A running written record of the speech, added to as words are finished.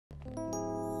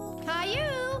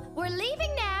We're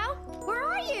leaving now. Where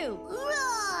are you?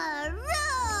 Roar!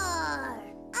 Roar!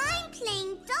 I'm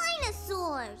playing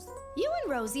dinosaurs. You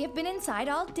and Rosie have been inside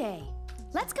all day.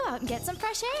 Let's go out and get some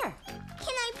fresh air.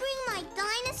 Can I bring my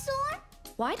dinosaur?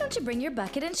 Why don't you bring your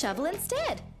bucket and shovel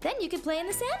instead? Then you can play in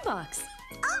the sandbox.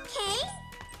 Okay.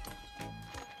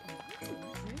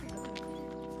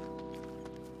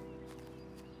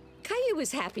 Caillou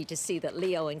was happy to see that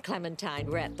Leo and Clementine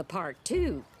were at the park,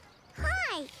 too.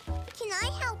 Hi. Can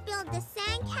I help build the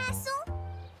sandcastle?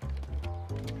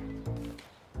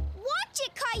 Watch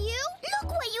it, Caillou.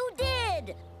 Look what you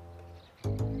did.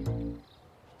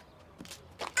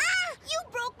 Ah! You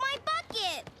broke my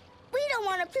bucket. We don't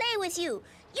want to play with you.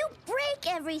 You break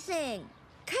everything.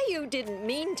 Caillou didn't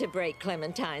mean to break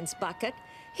Clementine's bucket.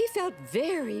 He felt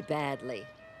very badly.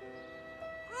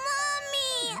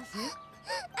 Mommy!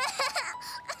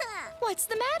 What's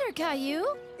the matter, Caillou?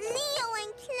 Leo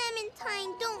and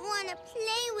Clementine don't want to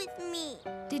play with me.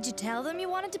 Did you tell them you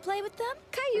wanted to play with them?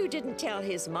 Caillou didn't tell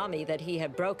his mommy that he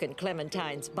had broken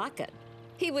Clementine's bucket.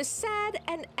 He was sad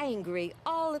and angry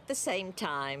all at the same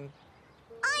time.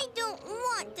 I don't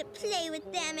want to play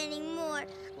with them anymore.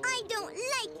 I don't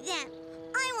like them.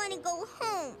 I want to go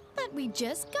home. But we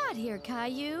just got here,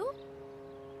 Caillou.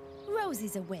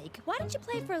 Rosie's awake. Why don't you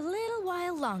play for a little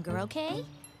while longer, okay?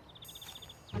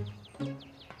 Leo!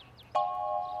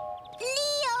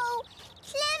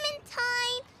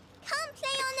 Clementine! Come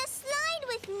play on the slide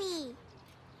with me.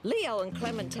 Leo and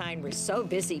Clementine were so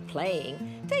busy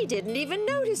playing, they didn't even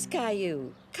notice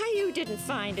Caillou. Caillou didn't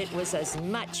find it was as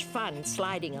much fun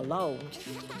sliding alone.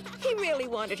 He really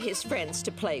wanted his friends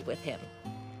to play with him.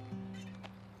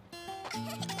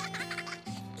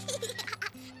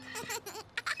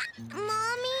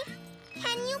 Mommy,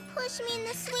 can you push me in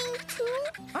the swing too?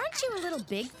 Aren't you a little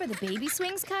big for the baby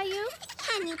swings, Caillou?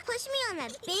 Can you push me on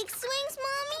the big swings,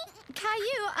 Mommy?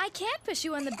 Caillou, I can't push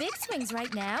you on the big swings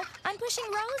right now. I'm pushing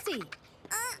Rosie.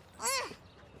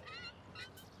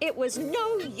 It was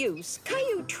no use.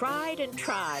 Caillou tried and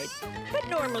tried, but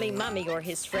normally Mummy or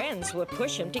his friends would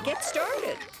push him to get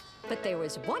started. But there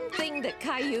was one thing that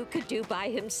Caillou could do by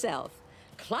himself: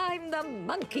 climb the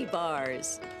monkey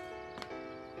bars.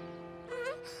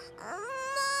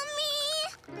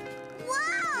 Mommy!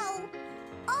 Wow!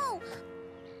 Oh!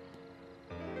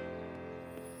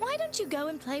 Why don't you go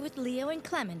and play with Leo and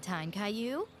Clementine,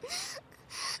 Caillou?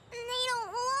 They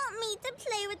don't want me to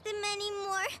play with them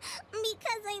anymore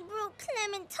because I broke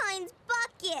Clementine's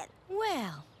bucket.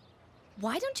 Well,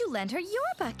 why don't you lend her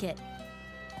your bucket?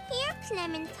 Here,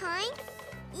 Clementine.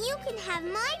 You can have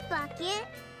my bucket.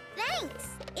 Thanks.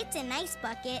 It's a nice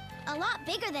bucket, a lot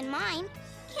bigger than mine.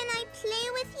 Can I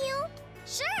play with you?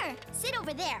 Sure. Sit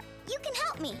over there. You can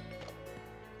help me.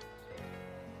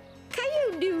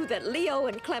 Caillou knew that Leo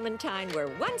and Clementine were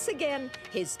once again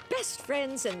his best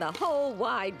friends in the whole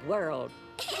wide world.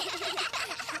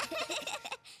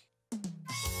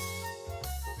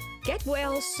 Get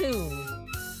well soon.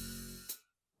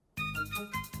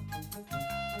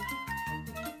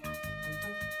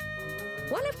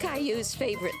 One of Caillou's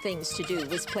favorite things to do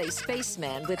was play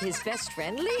spaceman with his best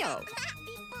friend Leo.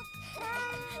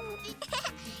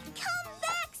 Come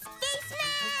back,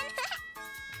 spaceman!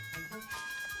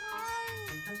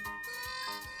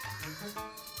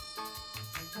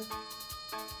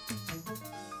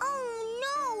 Oh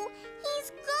no,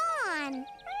 he's gone.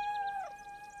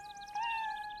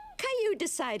 Caillou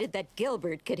decided that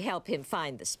Gilbert could help him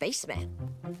find the spaceman.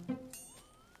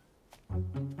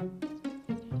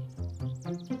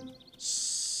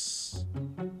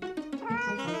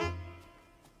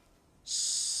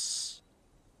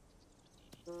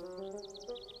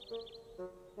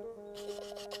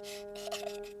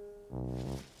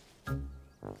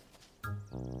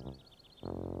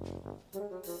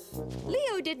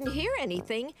 Leo didn't hear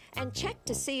anything and checked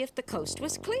to see if the coast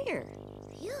was clear.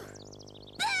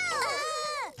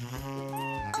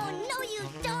 Oh, no, you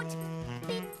don't.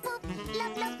 Beep, boop,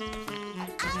 love, love.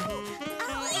 Ow!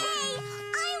 Ow! Yay!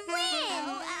 I win!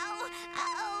 Ow!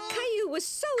 Ow! Caillou was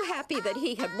so happy that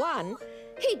he had won,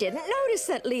 he didn't notice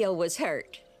that Leo was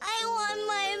hurt. I want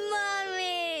my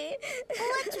mommy.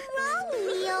 What's wrong,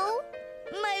 Leo?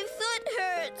 My foot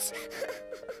hurts.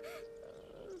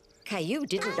 Caillou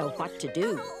didn't know what to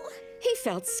do. He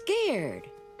felt scared.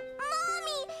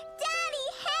 Mommy! Daddy,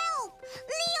 help!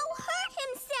 Leo hurt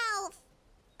himself!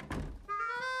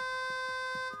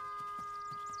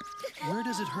 Where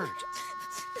does it hurt?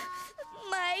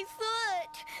 My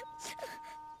foot!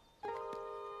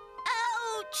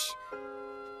 Ouch!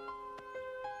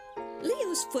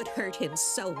 Leo's foot hurt him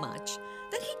so much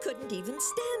that he couldn't even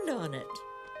stand on it.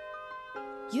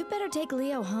 You'd better take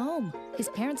Leo home. His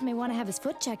parents may want to have his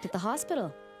foot checked at the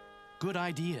hospital. Good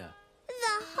idea.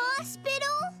 The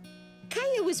hospital?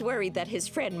 Caillou was worried that his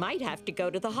friend might have to go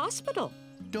to the hospital.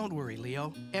 Don't worry,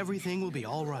 Leo. Everything will be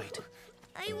all right.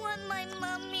 I want my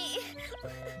mommy.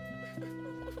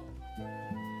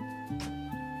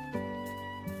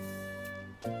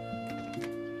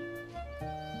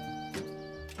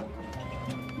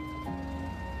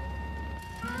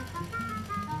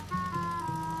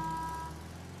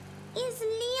 Is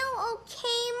Leo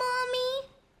okay, Mommy?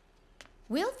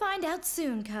 We'll find out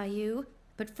soon, Caillou.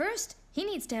 But first, he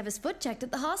needs to have his foot checked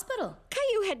at the hospital.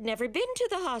 Caillou had never been to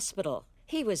the hospital.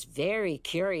 He was very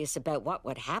curious about what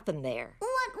would happen there.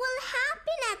 What will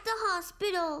happen at the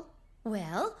hospital?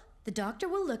 Well, the doctor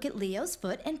will look at Leo's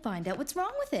foot and find out what's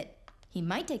wrong with it. He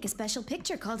might take a special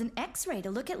picture called an X-ray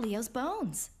to look at Leo's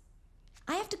bones.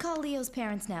 I have to call Leo's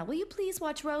parents now. Will you please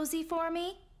watch Rosie for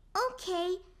me?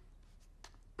 Okay.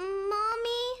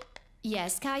 Mommy,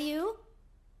 Yes, Caillou?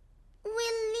 will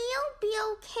Leo be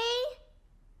okay?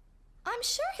 I'm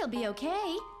sure he'll be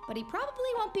okay, but he probably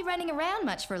won't be running around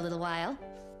much for a little while.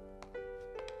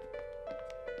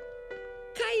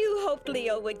 Caillou hoped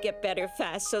Leo would get better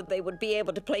fast so they would be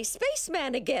able to play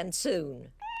spaceman again soon.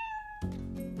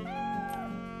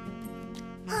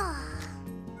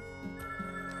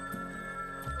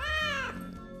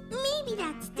 Maybe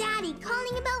that's Daddy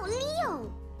calling about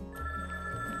Leo.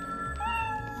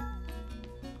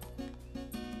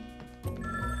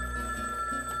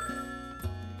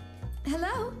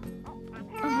 Hello?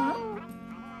 Uh-huh.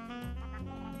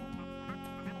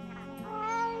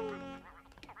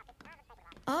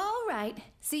 All right.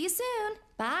 See you soon.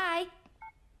 Bye.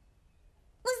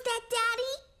 Was that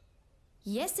Daddy?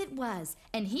 Yes, it was.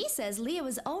 And he says Leo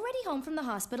is already home from the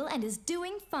hospital and is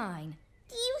doing fine.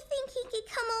 Do you think he could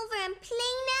come over and play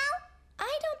now?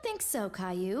 I don't think so,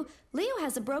 Caillou. Leo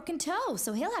has a broken toe,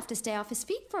 so he'll have to stay off his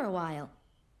feet for a while.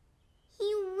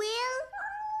 He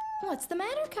will? What's the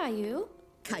matter, Caillou?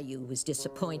 Caillou was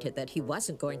disappointed that he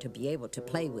wasn't going to be able to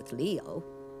play with Leo.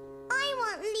 I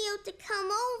want Leo to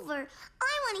come over.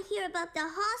 I want to hear about the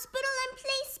hospital and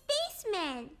play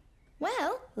spaceman.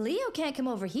 Well, Leo can't come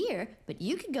over here, but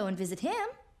you could go and visit him.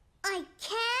 I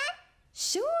can?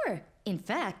 Sure. In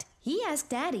fact, he asked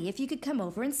Daddy if you could come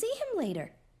over and see him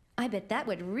later. I bet that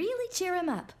would really cheer him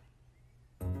up.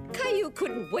 Caillou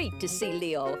couldn't wait to see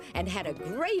Leo and had a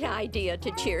great idea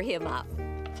to cheer him up.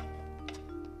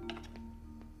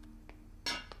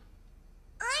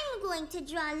 I'm going to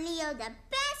draw Leo the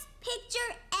best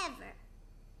picture ever.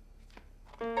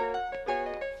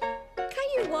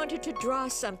 Caillou wanted to draw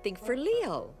something for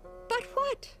Leo, but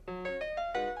what?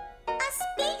 A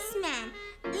spaceman.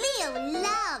 Leo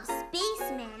loves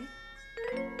spacemen.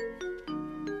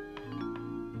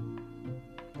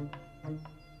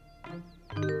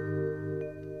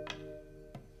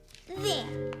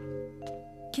 There.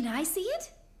 Can I see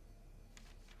it?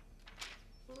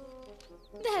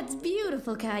 That's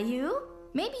beautiful, Caillou.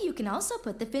 Maybe you can also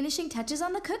put the finishing touches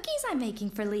on the cookies I'm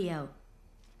making for Leo.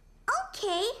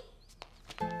 Okay.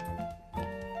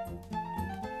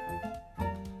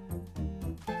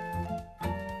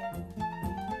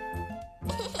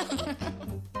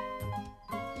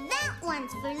 That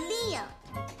one's for Leo.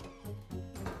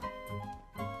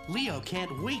 Leo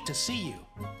can't wait to see you.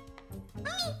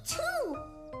 Me too.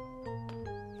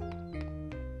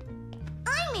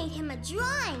 I made him a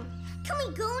drawing. Can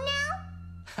we go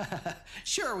now?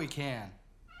 Sure we can.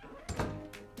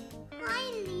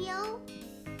 Hi, Leo.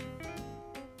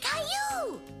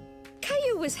 Caillou!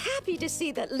 Caillou was happy to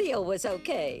see that Leo was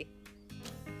okay.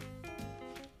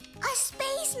 A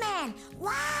spaceman!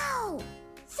 Wow!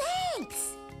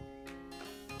 Thanks!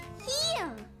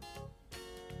 Here!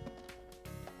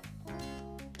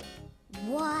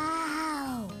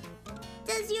 Wow!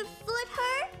 Does your foot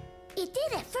hurt? It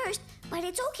did at first, but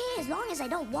it's okay as long as I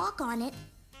don't walk on it.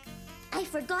 I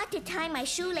forgot to tie my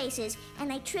shoelaces,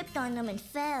 and I tripped on them and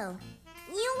fell.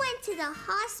 You went to the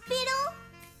hospital?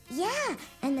 Yeah,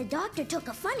 and the doctor took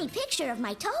a funny picture of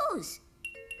my toes.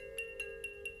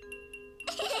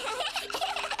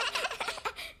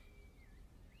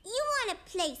 You want to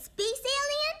play Space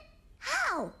Alien?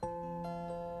 How?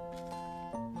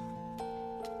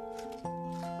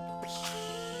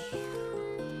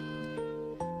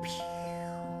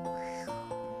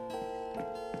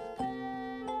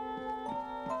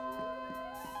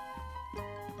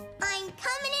 I'm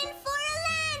coming in for a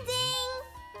landing.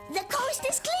 The coast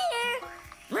is clear.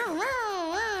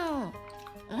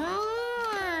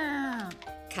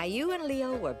 Caillou and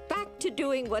Leo were back to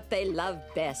doing what they loved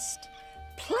best,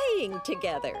 playing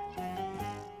together.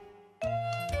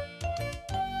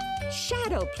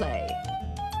 Shadow play.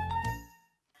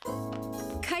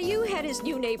 Caillou had his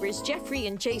new neighbors Jeffrey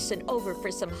and Jason over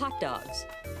for some hot dogs.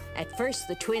 At first,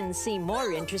 the twins seemed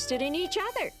more interested in each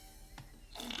other.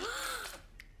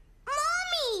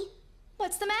 Mommy!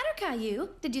 What's the matter, Caillou?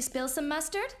 Did you spill some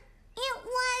mustard? It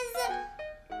was...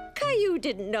 Caillou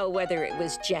didn't know whether it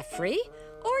was Jeffrey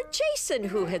or Jason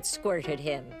who had squirted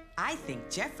him. I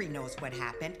think Jeffrey knows what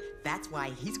happened. That's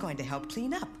why he's going to help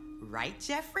clean up. Right,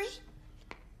 Jeffrey?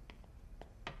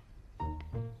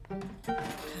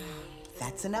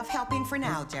 That's enough helping for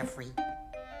now, Jeffrey.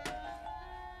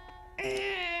 Can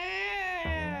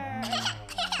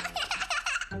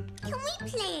we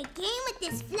play a game with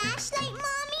this flashlight,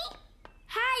 Mommy?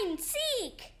 Hide and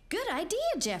seek! Good idea,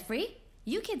 Jeffrey.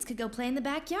 You kids could go play in the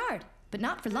backyard, but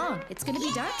not for long. It's going to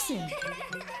be dark soon.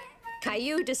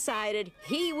 Caillou decided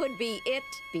he would be it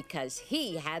because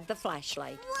he had the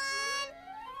flashlight. 1,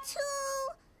 2,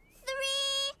 3,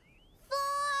 4,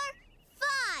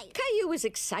 5. Caillou was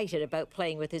excited about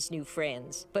playing with his new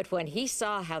friends, but when he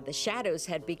saw how the shadows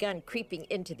had begun creeping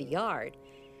into the yard,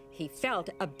 he felt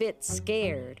a bit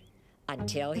scared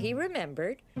until he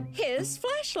remembered his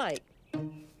flashlight.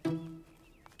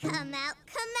 Come out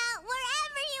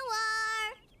wherever you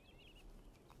are.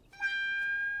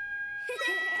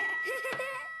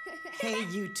 Hey,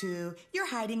 you two. You're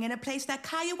hiding in a place that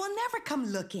Caillou will never come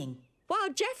looking.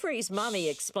 While Jeffrey's mommy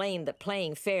explained that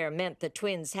playing fair meant the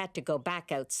twins had to go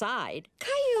back outside,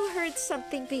 Caillou heard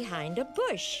something behind a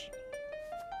bush.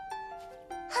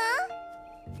 Huh?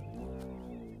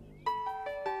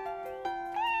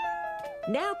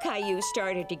 Now Caillou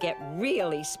started to get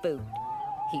really spooked.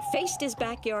 He faced his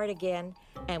backyard again,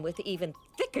 and with even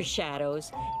thicker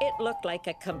shadows, it looked like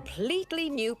a completely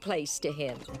new place to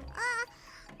him.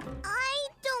 I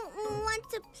don't want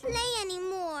to play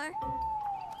anymore.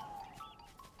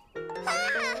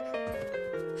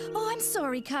 Oh, I'm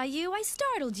sorry, Caillou. I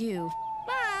startled you.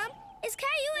 Mom, is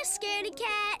Caillou a scaredy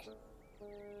cat?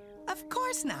 Of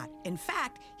course not. In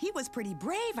fact, he was pretty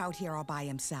brave out here all by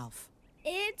himself.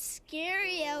 It's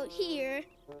scary out here.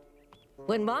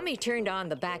 When Mommy turned on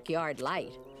the backyard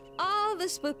light, all the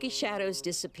spooky shadows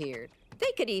disappeared.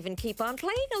 They could even keep on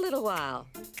playing a little while.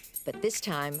 But this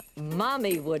time,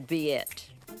 Mommy would be it.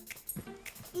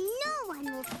 No one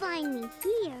will find me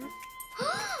here.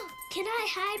 Can I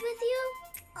hide with you?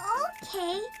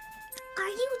 Okay. Are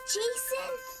you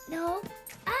Jason? No,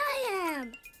 I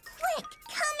am. Quick,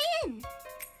 come in.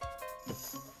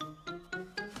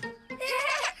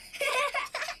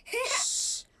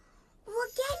 Shh!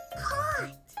 We'll get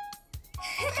caught.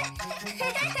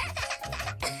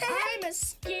 I'm a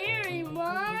scary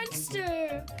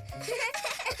monster.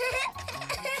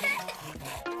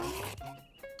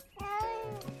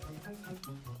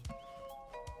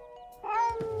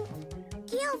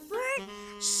 Gilbert,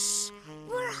 shh!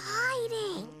 We're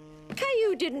hiding.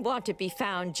 Caillou didn't want to be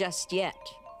found just yet.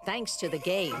 Thanks to the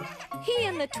game, he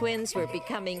and the twins were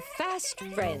becoming fast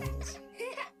friends.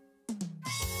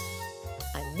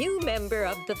 A new member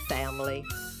of the family.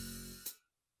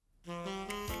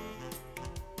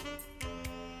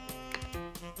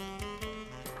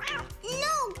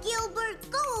 No, Gilbert,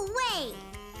 go away.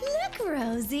 Look,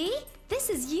 Rosie. This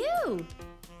is you.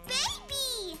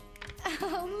 Baby!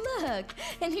 Oh, look.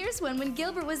 And here's one when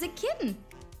Gilbert was a kitten.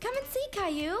 Come and see,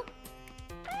 Caillou.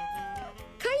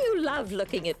 Caillou loved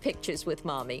looking at pictures with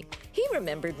Mommy. He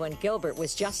remembered when Gilbert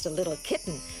was just a little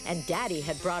kitten and Daddy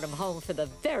had brought him home for the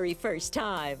very first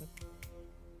time.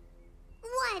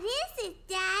 What is it,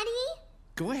 Daddy?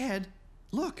 Go ahead.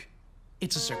 Look.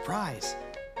 It's a surprise.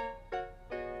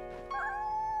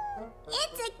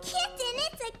 It's a kitten!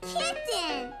 It's a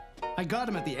kitten! I got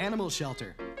him at the animal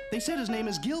shelter. They said his name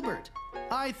is Gilbert.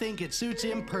 I think it suits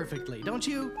him perfectly, don't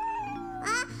you?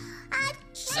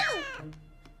 Achoo!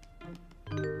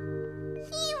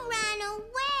 He ran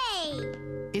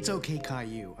away! It's okay,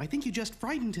 Caillou. I think you just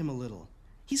frightened him a little.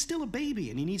 He's still a baby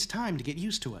and he needs time to get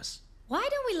used to us. Why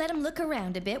don't we let him look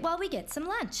around a bit while we get some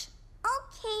lunch?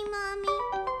 Okay, Mommy.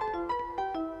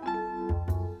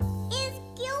 Is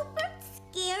Gilbert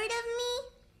scared of me?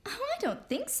 Oh, I don't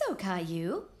think so,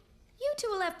 Caillou. You two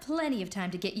will have plenty of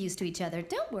time to get used to each other.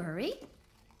 Don't worry.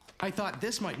 I thought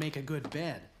this might make a good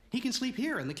bed. He can sleep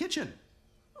here in the kitchen.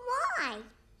 Why?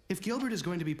 If Gilbert is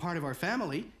going to be part of our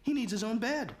family, he needs his own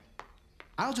bed.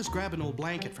 I'll just grab an old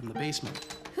blanket from the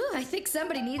basement. Whew, I think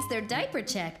somebody needs their diaper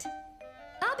checked.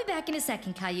 I'll be back in a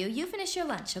second, Caillou. You finish your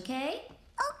lunch, okay?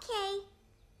 Okay.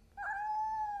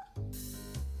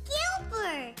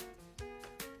 Gilbert!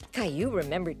 Caillou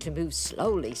remembered to move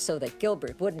slowly so that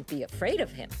Gilbert wouldn't be afraid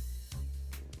of him.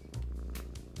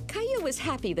 Caillou was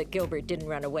happy that Gilbert didn't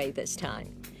run away this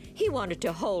time. He wanted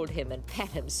to hold him and pet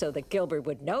him so that Gilbert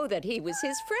would know that he was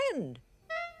his friend.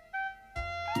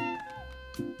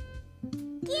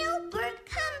 Gilbert,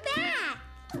 come back!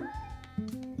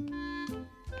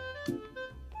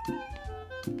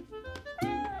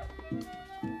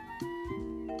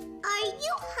 Are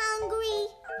you hungry?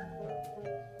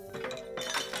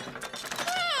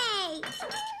 Hey!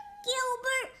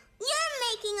 Gilbert, you're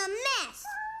making a mess!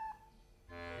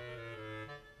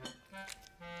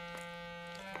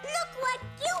 Look what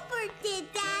Gilbert did,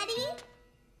 Daddy!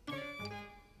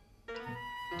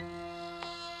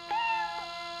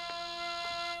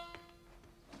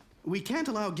 We can't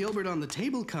allow Gilbert on the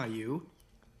table, Caillou.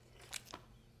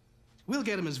 We'll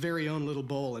get him his very own little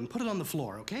bowl and put it on the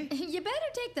floor, okay? You better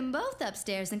take them both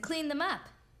upstairs and clean them up.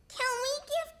 Can we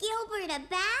give Gilbert a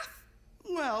bath?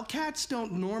 Well, cats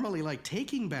don't normally like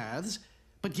taking baths,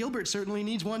 but Gilbert certainly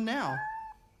needs one now.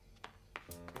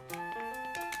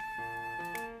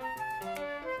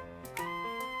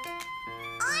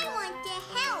 I want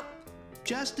to help.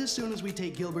 Just as soon as we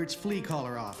take Gilbert's flea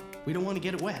collar off. We don't want to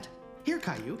get it wet. Here,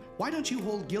 Caillou, why don't you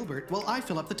hold Gilbert while I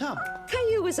fill up the tub?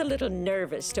 Caillou was a little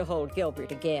nervous to hold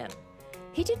Gilbert again.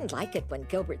 He didn't like it when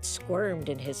Gilbert squirmed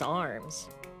in his arms.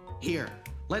 Here,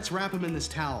 let's wrap him in this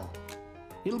towel.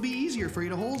 It'll be easier for you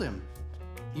to hold him.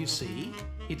 You see,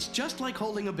 it's just like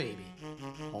holding a baby.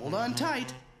 Hold on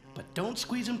tight, but don't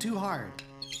squeeze him too hard.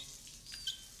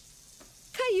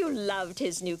 Caillou loved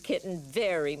his new kitten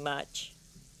very much.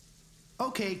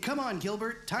 Okay, come on,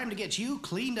 Gilbert. Time to get you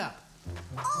cleaned up.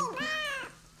 Oh!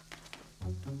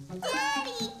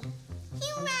 Daddy!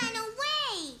 He ran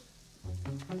away!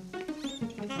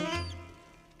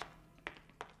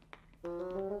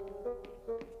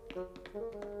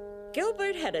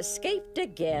 Gilbert had escaped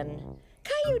again.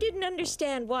 Caillou didn't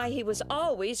understand why he was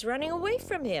always running away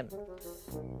from him.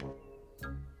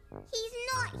 He's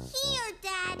not here,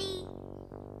 Daddy.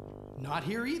 Not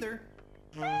here either.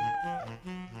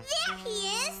 There he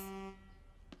is!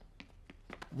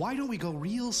 Why don't we go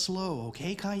real slow,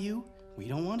 okay, Caillou? We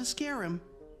don't want to scare him.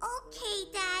 Okay,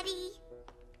 Daddy.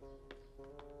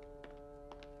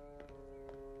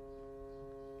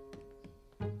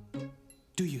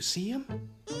 Do you see him?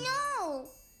 No!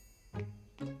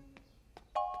 He's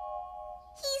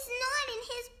not in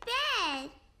his bed.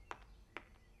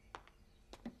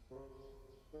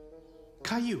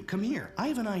 Caillou, come here. I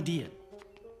have an idea.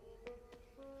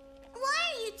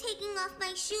 Why are you taking off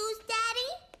my shoes, Daddy?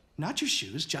 Not your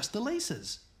shoes, just the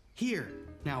laces. Here,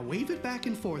 now wave it back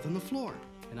and forth on the floor,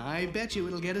 and I bet you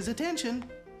it'll get his attention.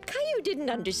 Caillou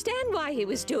didn't understand why he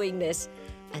was doing this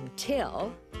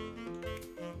until...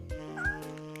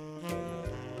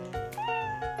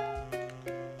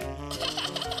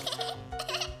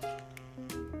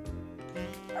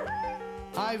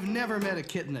 I've never met a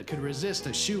kitten that could resist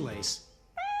a shoelace.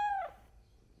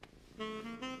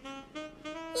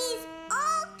 He's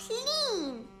all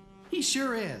clean. He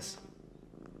sure is.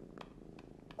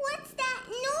 What's that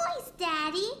noise,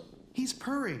 Daddy? He's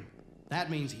purring. That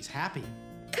means he's happy.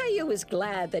 Caillou was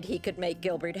glad that he could make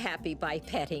Gilbert happy by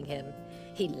petting him.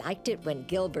 He liked it when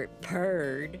Gilbert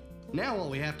purred. Now all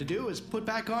we have to do is put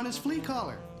back on his flea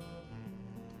collar.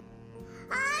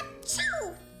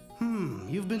 Achoo!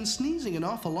 You've been sneezing an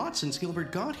awful lot since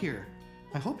Gilbert got here.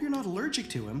 I hope you're not allergic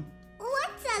to him.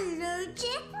 What's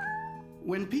allergic?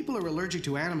 When people are allergic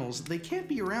to animals, they can't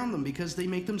be around them because they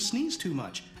make them sneeze too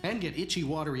much and get itchy,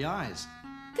 watery eyes.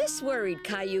 This worried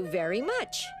Caillou very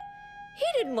much. He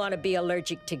didn't want to be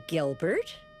allergic to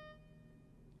Gilbert.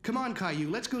 Come on, Caillou,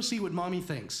 let's go see what Mommy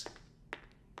thinks.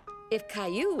 If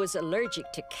Caillou was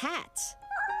allergic to cats,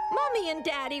 Mommy and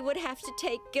Daddy would have to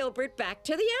take Gilbert back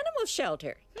to the animal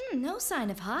shelter. No sign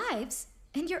of hives.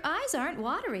 And your eyes aren't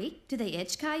watery. Do they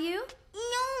itch, Caillou?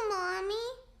 No, Mommy.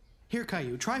 Here,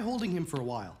 Caillou, try holding him for a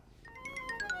while.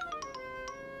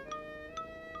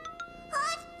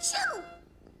 Achoo!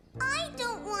 I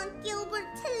don't want Gilbert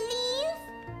to leave.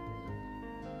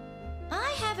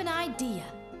 I have an idea.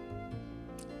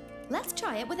 Let's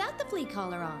try it without the flea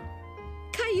collar on.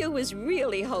 Caillou was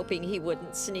really hoping he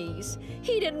wouldn't sneeze.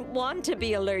 He didn't want to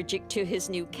be allergic to his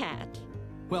new cat.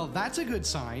 Well, that's a good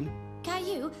sign.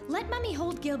 Caillou, let Mummy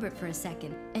hold Gilbert for a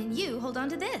second, and you hold on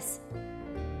to this.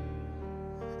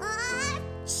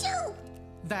 Achoo!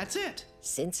 That's it.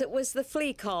 Since it was the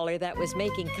flea collar that was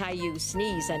making Caillou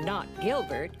sneeze and not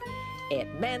Gilbert, it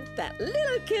meant that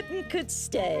little kitten could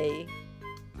stay.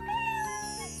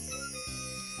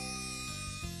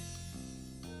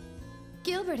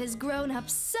 Gilbert has grown up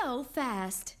so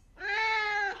fast.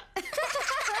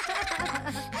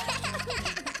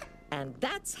 And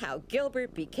that's how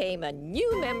Gilbert became a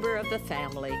new member of the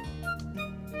family.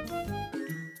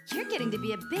 You're getting to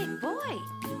be a big boy.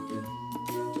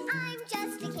 I'm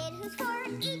just a kid who's 4.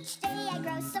 Each day I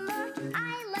grow some more.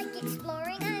 I like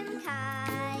exploring. I'm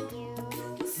Caillou.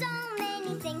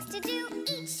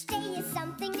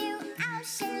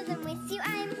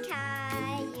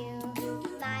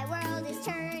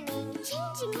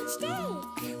 stay.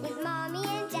 With Mommy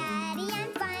and Daddy,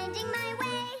 I'm finding my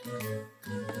way.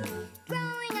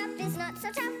 Growing up is not so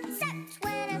tough, except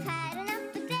when I've had enough.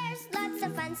 But there's lots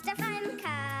of fun stuff. I'm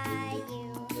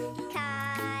Caillou,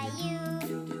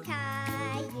 Caillou,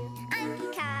 Caillou.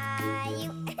 I'm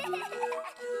Caillou.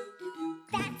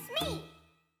 That's me.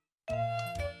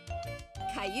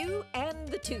 Caillou and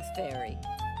the Tooth Fairy.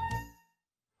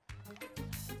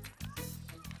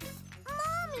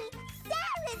 Mommy,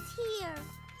 Sarah's here.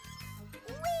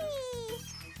 Whee!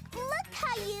 Look,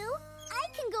 Caillou, I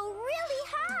can go really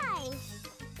high.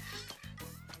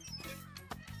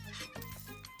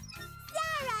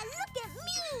 Sarah, look at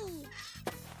me.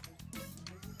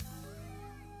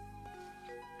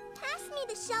 Pass me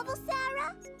the shovel,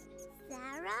 Sarah.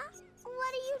 Sarah,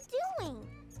 what are you doing?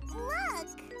 Look.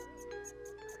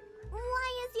 Why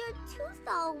is your tooth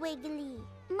all wiggly?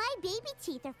 My baby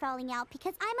teeth are falling out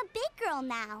because I'm a big girl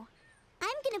now.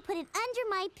 I'm gonna put it under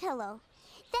my pillow.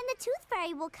 Then the Tooth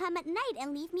Fairy will come at night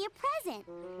and leave me a present.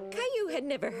 Caillou had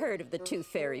never heard of the Tooth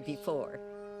Fairy before.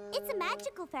 It's a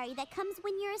magical fairy that comes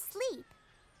when you're asleep.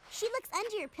 She looks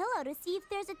under your pillow to see if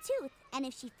there's a tooth, and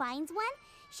if she finds one,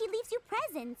 she leaves you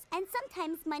presents and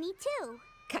sometimes money too.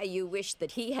 Caillou wished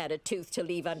that he had a tooth to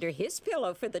leave under his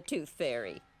pillow for the Tooth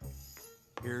Fairy.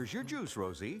 Here's your juice,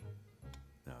 Rosie.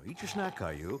 Now eat your snack,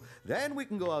 Caillou. Then we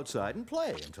can go outside and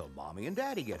play until Mommy and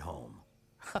Daddy get home.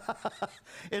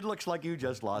 It looks like you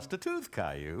just lost a tooth,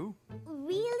 Caillou.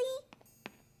 Really?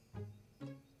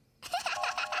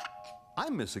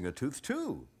 I'm missing a tooth,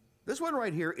 too. This one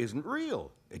right here isn't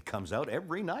real. It comes out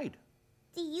every night.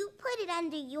 Do you put it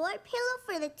under your pillow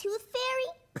for the Tooth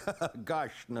Fairy?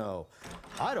 Gosh, no.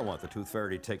 I don't want the Tooth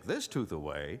Fairy to take this tooth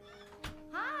away.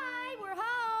 Hi, we're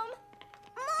home.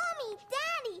 Mommy,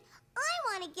 Daddy, I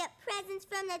want to get presents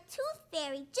from the Tooth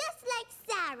Fairy just like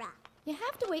Sarah. You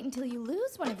have to wait until you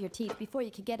lose one of your teeth before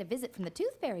you can get a visit from the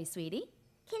Tooth Fairy, sweetie.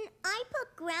 Can I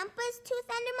put Grandpa's tooth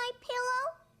under my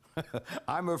pillow?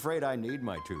 I'm afraid I need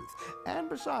my tooth. And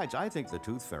besides, I think the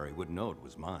Tooth Fairy would know it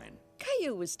was mine.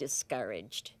 Caillou was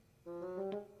discouraged.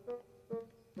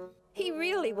 He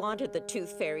really wanted the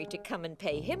Tooth Fairy to come and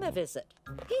pay him a visit.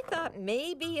 He thought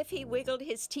maybe if he wiggled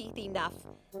his teeth enough,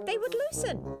 they would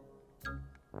loosen.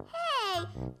 Hey,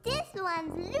 this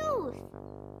one's loose.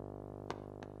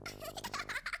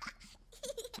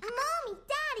 Mommy,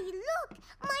 Daddy, look!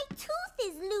 My tooth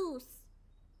is loose.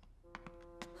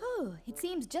 Oh, it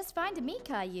seems just fine to me,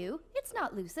 Caillou. It's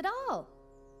not loose at all.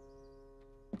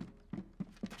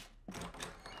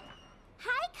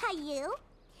 Hi, Caillou.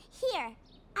 Here,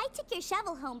 I took your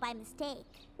shovel home by mistake.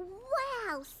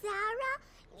 Wow, Sarah,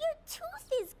 your tooth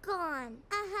is gone.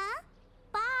 Uh-huh.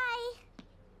 Bye.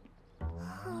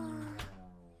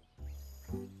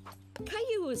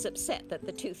 Caillou was upset that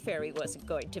the Tooth Fairy wasn't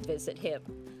going to visit him.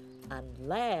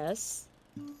 Unless...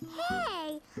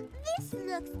 Hey, this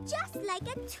looks just like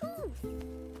a tooth.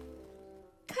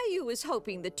 Caillou was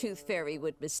hoping the Tooth Fairy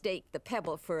would mistake the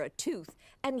pebble for a tooth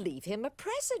and leave him a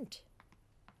present.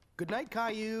 Good night,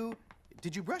 Caillou.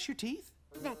 Did you brush your teeth?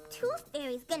 The Tooth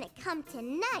Fairy's gonna come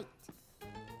tonight.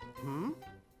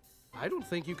 I don't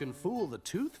think you can fool the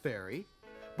Tooth Fairy.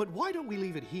 But why don't we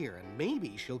leave it here and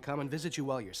maybe she'll come and visit you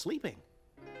while you're sleeping?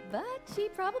 But she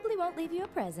probably won't leave you a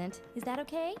present. Is that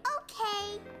okay?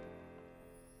 Okay.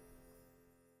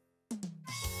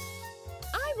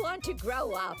 I want to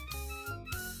grow up.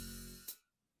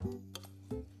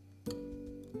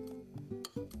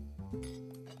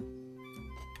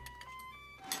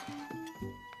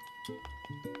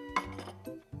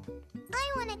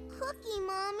 I want a cookie,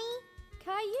 Mommy.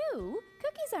 Caillou,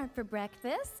 cookies aren't for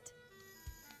breakfast.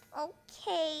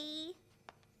 Okay.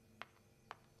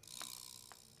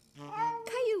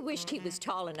 Caillou wished he was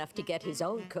tall enough to get his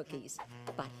own cookies,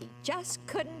 but he just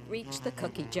couldn't reach the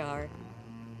cookie jar.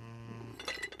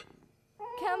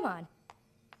 Come on.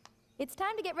 It's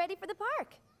time to get ready for the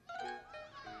park.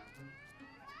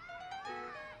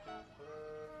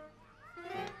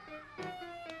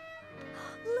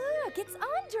 Look, it's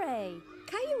Andre.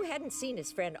 Caillou hadn't seen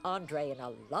his friend Andre in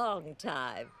a long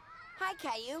time. Hi,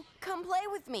 Caillou. Come play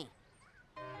with me.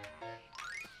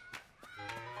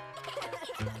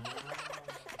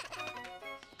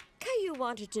 Caillou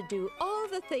wanted to do all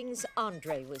the things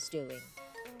Andre was doing.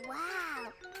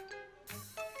 Wow.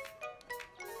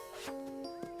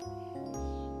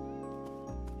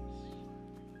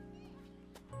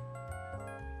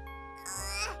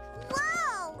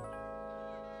 Whoa!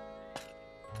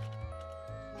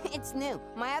 It's new.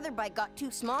 My other bike got too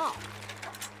small.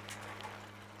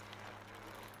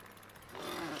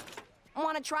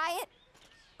 Want to try it?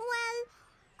 Well,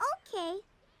 okay.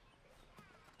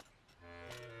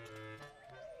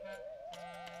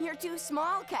 You're too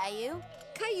small, Caillou.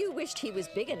 Caillou wished he was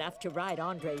big enough to ride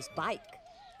Andre's bike.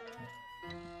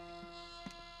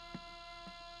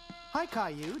 Hi,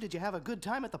 Caillou. Did you have a good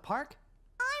time at the park?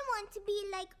 I want to be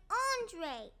like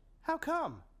Andre. How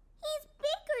come? He's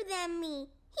bigger than me.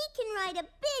 He can ride a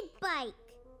big bike.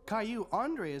 Caillou,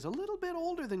 Andre is a little bit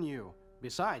older than you.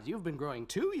 Besides, you've been growing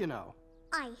too, you know.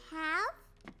 I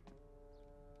have?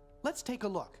 Let's take a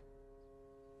look.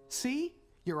 See?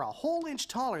 You're a whole inch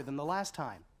taller than the last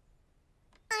time.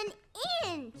 An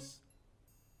inch?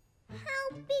 How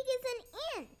big is an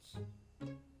inch?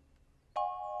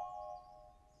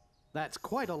 That's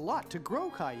quite a lot to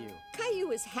grow, Caillou. Caillou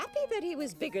was happy that he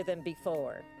was bigger than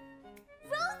before.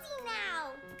 Rosie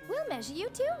now! We'll measure you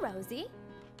too, Rosie.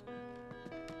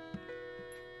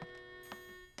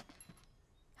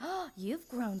 Oh, you've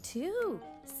grown too.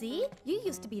 See? You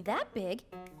used to be that big.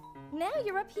 Now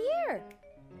you're up here.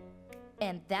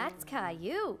 And that's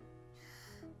Caillou.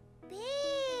 Big!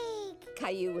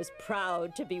 Caillou was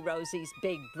proud to be Rosie's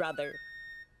big brother.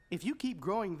 If you keep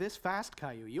growing this fast,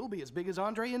 Caillou, you'll be as big as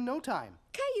Andre in no time.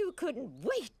 Caillou couldn't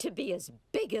wait to be as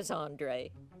big as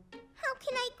Andre. How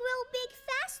can I grow big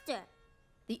faster?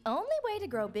 The only way to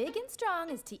grow big and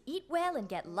strong is to eat well and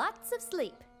get lots of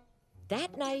sleep.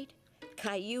 That night,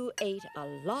 Caillou ate a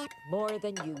lot more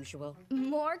than usual.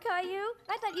 More, Caillou?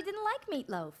 I thought you didn't like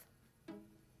meatloaf.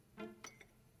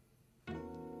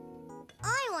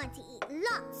 I want to eat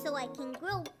lots so I can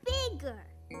grow bigger.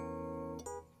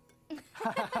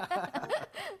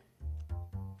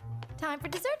 Time for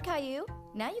dessert, Caillou.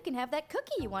 Now you can have that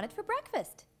cookie you wanted for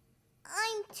breakfast.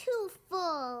 I'm too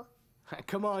full.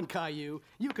 Come on, Caillou.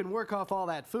 You can work off all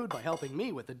that food by helping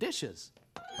me with the dishes.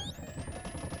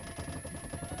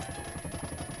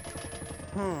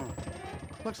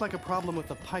 Looks like a problem with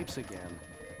the pipes again.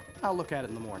 I'll look at it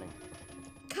in the morning.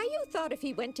 Caillou thought if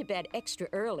he went to bed extra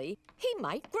early, he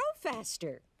might grow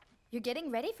faster. You're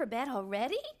getting ready for bed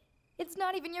already? It's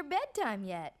not even your bedtime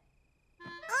yet.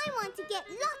 I want to get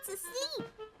lots of sleep.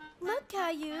 Look,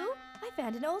 Caillou, I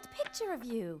found an old picture of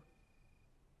you.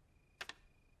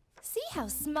 See how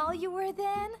small you were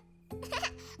then?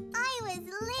 I was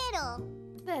little.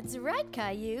 That's right,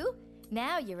 Caillou.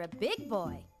 Now you're a big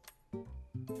boy.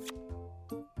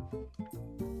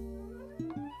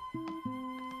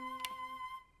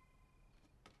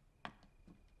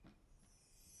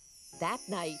 That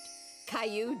night,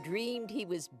 Caillou dreamed he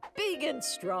was big and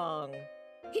strong.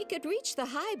 He could reach the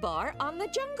high bar on the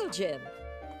jungle gym.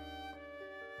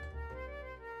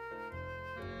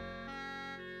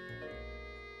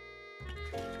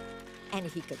 And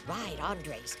he could ride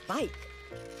Andre's bike.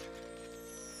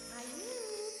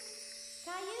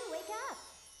 Caillou, wake up.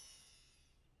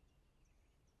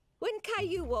 When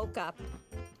Caillou woke up,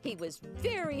 he was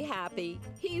very happy.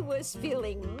 He was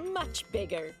feeling much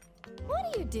bigger. What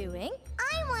are you doing?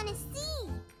 I want to see.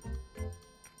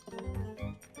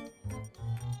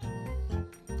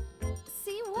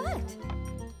 See what?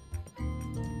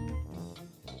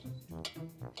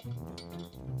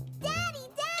 Daddy,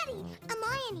 am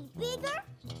I any bigger?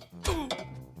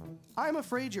 I'm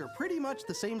afraid you're pretty much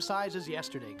the same size as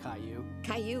yesterday, Caillou.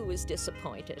 Caillou was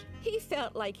disappointed. He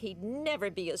felt like he'd never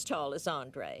be as tall as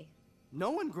Andre.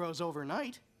 No one grows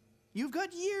overnight. You've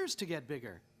got years to get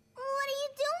bigger. What are you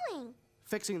doing?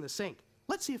 Fixing the sink.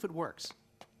 Let's see if it works.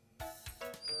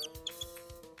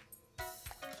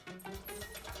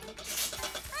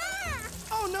 Ah!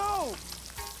 Oh no!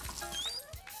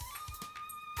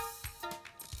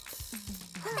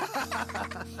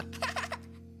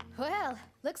 Well,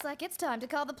 looks like it's time to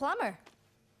call the plumber.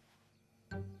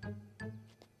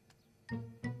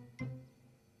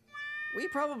 We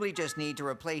probably just need to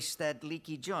replace that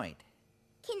leaky joint.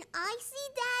 Can I see,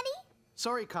 Daddy?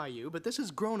 Sorry, Caillou, but this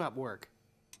is grown-up work.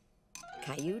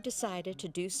 Caillou decided to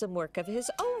do some work of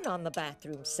his own on the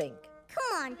bathroom sink. Come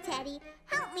on, Teddy.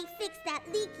 Help me fix that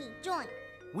leaky joint.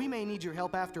 We may need your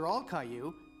help after all,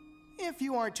 Caillou, if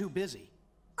you aren't too busy.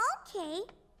 Okay.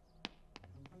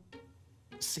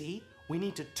 See, we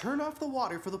need to turn off the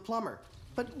water for the plumber,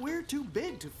 but we're too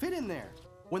big to fit in there.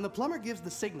 When the plumber gives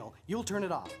the signal, you'll turn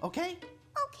it off, okay?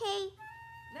 Okay.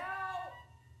 No!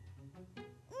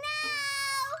 No!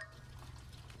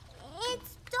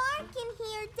 It's dark in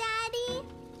here, Daddy.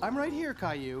 I'm right here,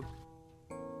 Caillou.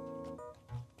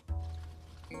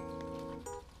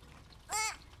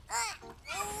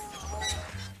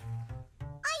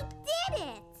 I did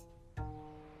it!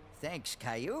 Thanks,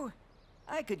 Caillou.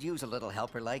 I could use a little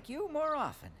helper like you more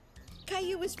often.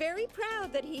 Caillou was very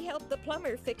proud that he helped the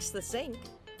plumber fix the sink.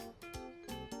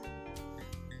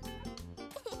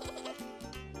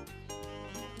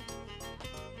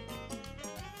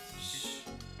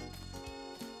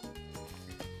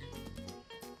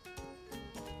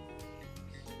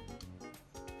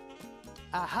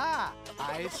 Aha!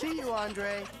 I see you,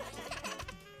 Andre.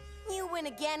 You win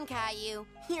again, Caillou.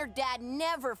 Your dad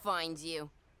never finds you.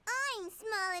 I'm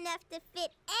small enough to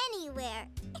fit anywhere.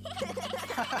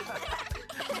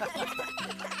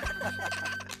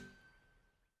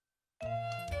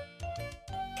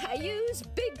 Caillou's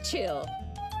Big Chill.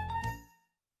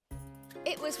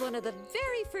 It was one of the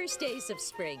very first days of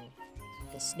spring.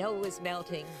 The snow was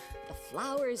melting, the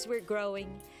flowers were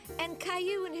growing, and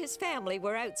Caillou and his family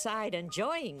were outside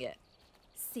enjoying it.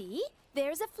 See?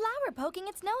 There's a flower poking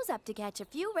its nose up to catch a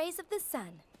few rays of the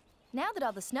sun. Now that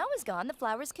all the snow is gone, the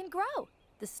flowers can grow.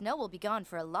 The snow will be gone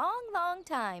for a long, long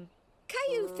time.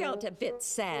 Caillou felt a bit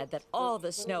sad that all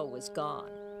the snow was gone.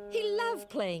 He loved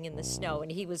playing in the snow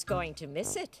and he was going to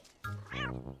miss it.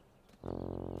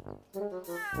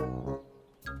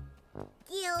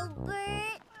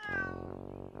 Gilbert.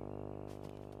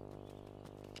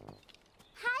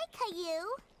 Hi,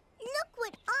 Caillou. Look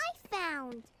what I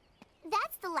found.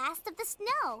 That's the last of the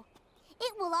snow.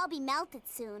 It will all be melted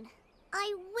soon.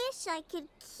 I wish I could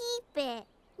keep it.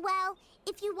 Well,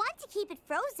 if you want to keep it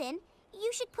frozen,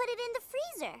 you should put it in the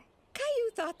freezer.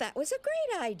 Caillou thought that was a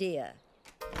great idea.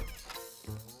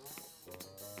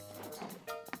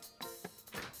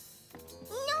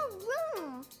 No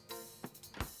room.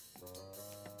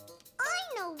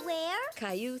 I know where.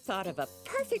 Caillou thought of a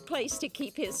perfect place to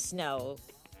keep his snow.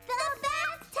 The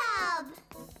bathtub.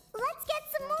 Let's get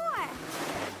some more.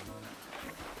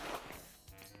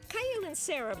 Caillou and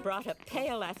Sarah brought up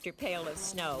pail after pail of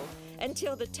snow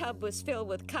until the tub was filled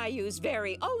with Caillou's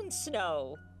very own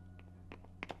snow.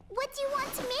 What do you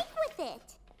want to make with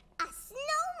it? A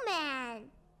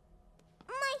snowman.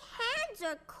 My hands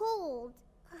are cold.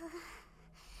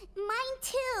 Mine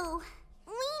too.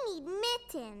 We need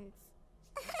mittens.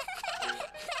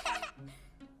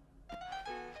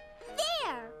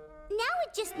 There. Now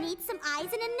it just needs some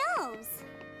eyes and a nose.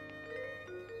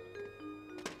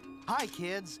 Hi,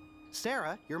 kids.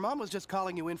 Sarah, your mom was just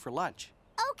calling you in for lunch.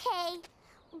 Okay.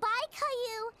 Bye,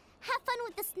 Caillou. Have fun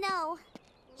with the snow.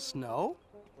 Snow?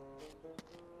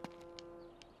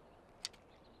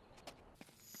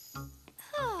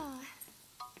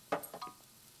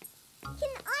 Can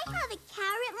I have a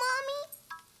carrot, Mommy?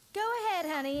 Go ahead,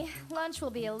 honey. Lunch will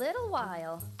be a little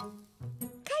while.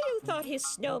 Caillou thought his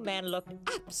snowman looked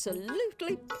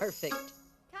absolutely perfect.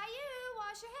 Caillou,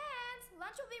 wash your hands.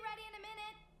 Lunch will be ready in a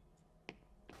minute.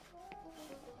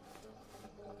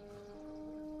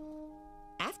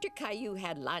 After Caillou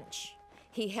had lunch,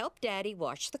 he helped Daddy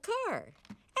wash the car,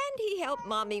 and he helped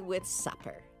Mommy with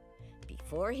supper.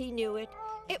 Before he knew it,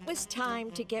 it was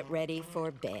time to get ready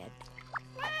for bed.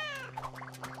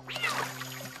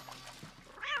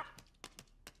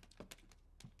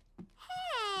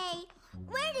 Hey,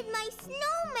 where did my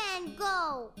snowman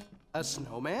go? A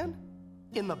snowman?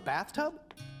 In the bathtub?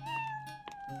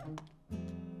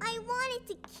 I wanted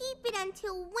to keep it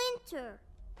until winter.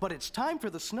 But it's time for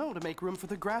the snow to make room for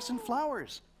the grass and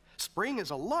flowers. Spring is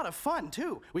a lot of fun,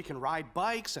 too. We can ride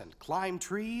bikes and climb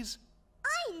trees.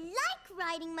 I like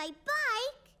riding my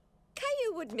bike.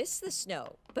 Caillou would miss the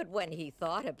snow, but when he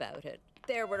thought about it,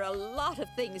 there were a lot of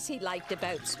things he liked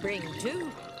about spring,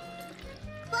 too.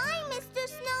 Bye, Mr.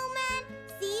 Snowman.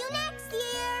 See you next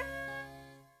year.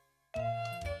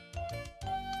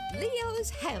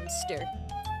 Leo's hamster.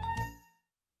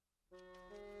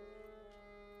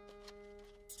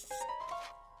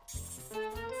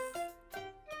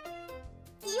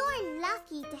 You're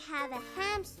lucky to have a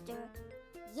hamster.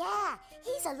 Yeah,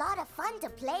 he's a lot of fun to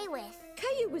play with.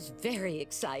 Caillou was very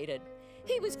excited.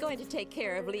 He was going to take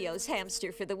care of Leo's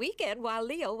hamster for the weekend while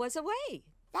Leo was away.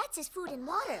 That's his food and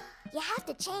water. You have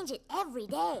to change it every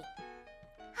day.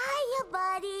 Hiya,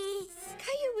 buddy.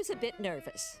 Caillou was a bit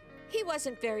nervous. He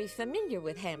wasn't very familiar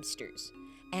with hamsters,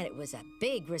 and it was a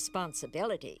big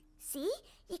responsibility. See?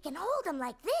 You can hold him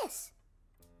like this.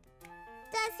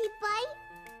 Does he bite?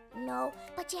 No,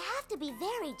 but you have to be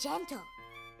very gentle.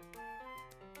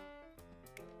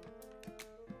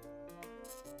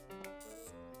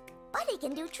 But he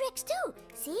can do tricks too,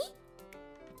 see?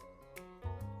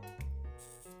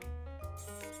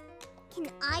 Can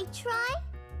I try?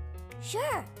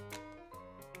 Sure.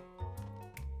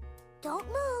 Don't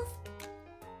move.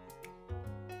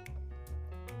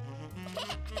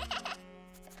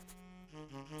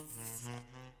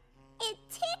 It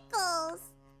tickles.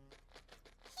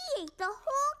 He ate the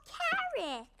whole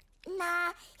carrot.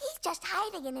 Nah, he's just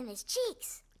hiding it in his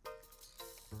cheeks.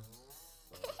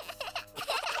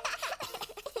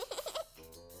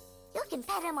 You can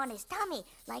pet him on his tummy,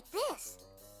 like this.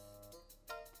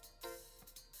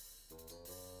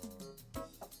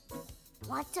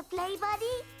 Want to play,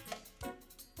 buddy?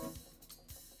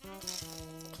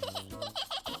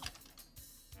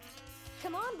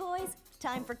 boys.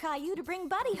 Time for Caillou to bring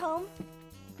Buddy home.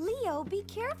 Leo, be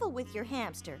careful with your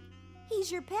hamster.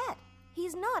 He's your pet.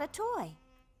 He's not a toy.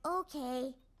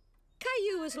 Okay.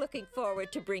 Caillou is looking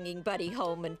forward to bringing Buddy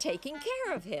home and taking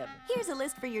care of him. Here's a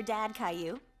list for your dad,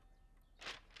 Caillou.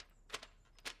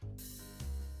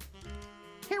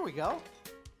 Here we go.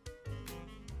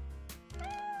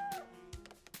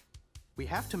 We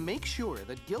have to make sure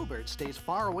that Gilbert stays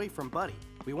far away from Buddy.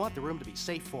 We want the room to be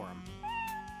safe for him.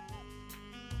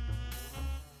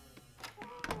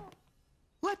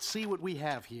 Let's see what we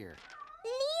have here.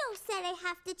 Leo said I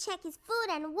have to check his food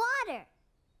and water.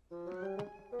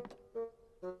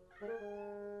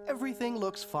 Everything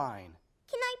looks fine.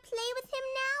 Can I play with him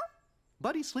now?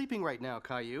 Buddy's sleeping right now,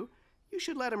 Caillou. You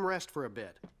should let him rest for a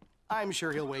bit. I'm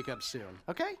sure he'll wake up soon,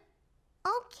 okay?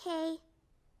 Okay.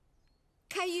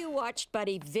 Caillou watched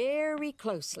Buddy very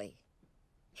closely.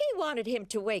 He wanted him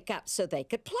to wake up so they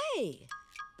could play.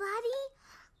 Buddy,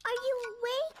 are you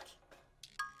awake?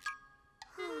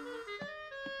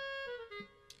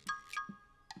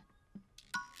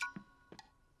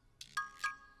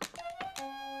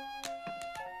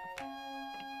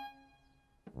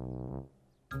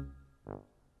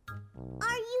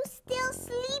 Are you still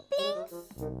sleeping?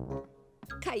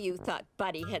 Caillou thought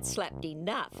Buddy had slept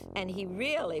enough, and he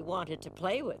really wanted to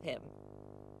play with him.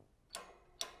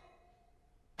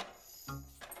 Come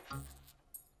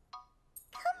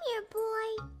here,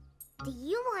 boy. Do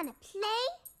you want to play?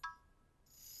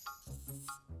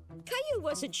 Caillou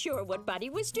wasn't sure what Buddy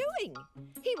was doing.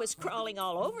 He was crawling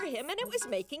all over him, and it was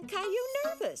making Caillou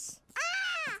nervous.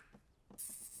 Ah!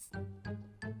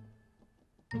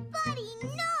 Buddy,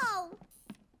 no!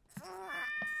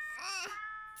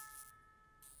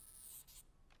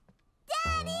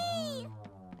 Daddy!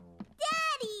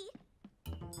 Daddy!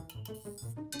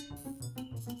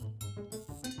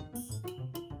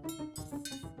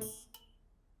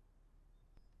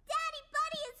 Daddy,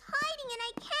 Buddy is hiding and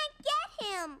I can't get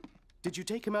him. Did you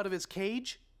take him out of his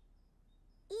cage?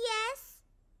 Yes.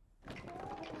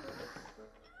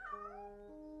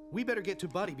 We better get to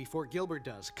Buddy before Gilbert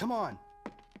does. Come on.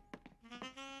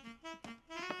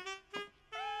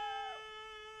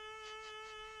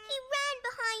 He ran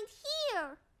behind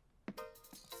here.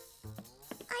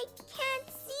 I can't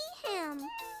see him.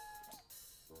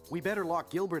 We better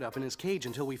lock Gilbert up in his cage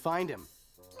until we find him.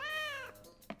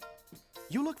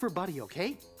 You look for Buddy,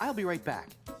 okay? I'll be right back.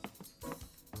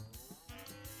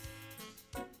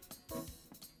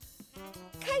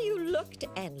 Caillou looked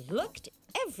and looked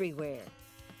everywhere,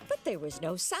 but there was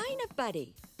no sign of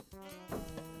Buddy.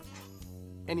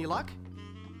 Any luck?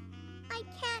 I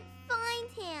can't find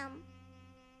him.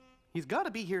 He's got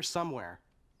to be here somewhere.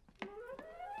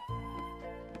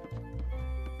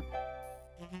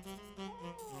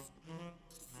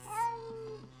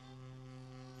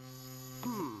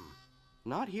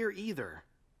 Not here either.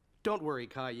 Don't worry,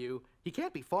 Caillou. He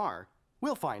can't be far.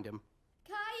 We'll find him.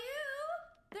 Caillou!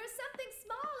 There's something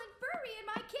small and furry in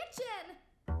my kitchen!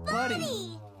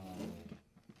 Buddy!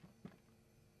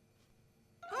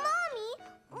 Mommy,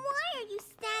 why are you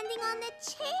standing on the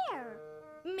chair?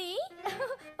 Me?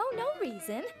 Oh, no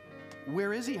reason.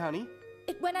 Where is he, honey?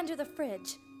 It went under the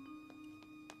fridge.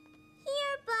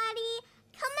 Here, Buddy.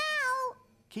 Come out.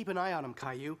 Keep an eye on him,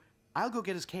 Caillou. I'll go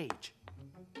get his cage.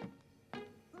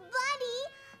 Buddy,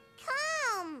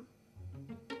 come.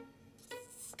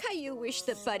 Caillou wished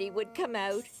that Buddy would come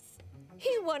out.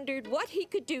 He wondered what he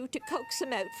could do to coax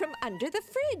him out from under the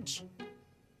fridge.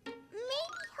 Maybe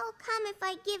he'll come if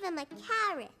I give him a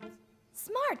carrot.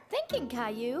 Smart thinking,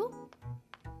 Caillou.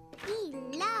 He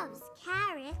loves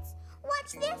carrots.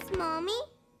 Watch this, Mommy.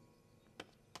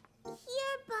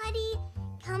 Here, Buddy.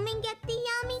 Come and get the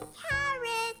yummy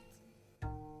carrot.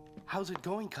 How's it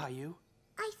going, Caillou?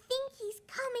 I think he's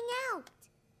coming out.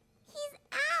 He's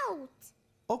out.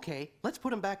 Okay, let's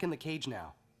put him back in the cage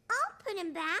now. I'll put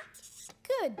him back.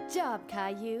 Good job,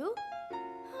 Caillou.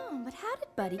 Oh, but how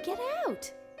did Buddy get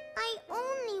out? I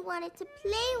only wanted to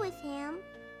play with him.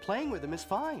 Playing with him is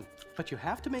fine, but you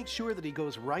have to make sure that he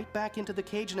goes right back into the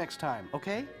cage next time,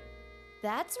 okay?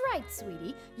 That's right,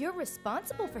 sweetie. You're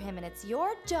responsible for him, and it's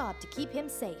your job to keep him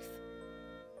safe.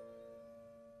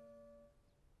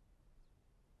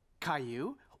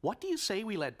 Caillou, what do you say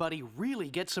we let Buddy really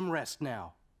get some rest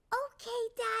now? Okay,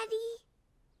 Daddy.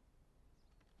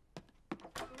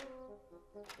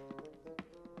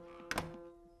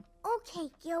 Okay,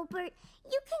 Gilbert,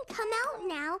 you can come out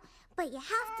now, but you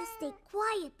have to stay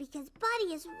quiet because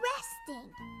Buddy is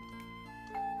resting.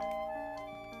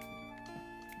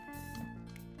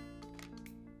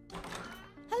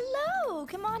 Hello,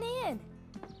 come on in.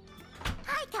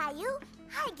 Hi, Caillou.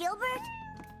 Hi, Gilbert.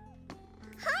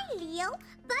 Hi, Leo.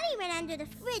 Buddy ran under the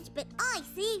fridge, but I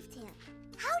saved him.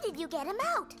 How did you get him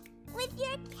out? With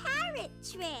your carrot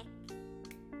trick.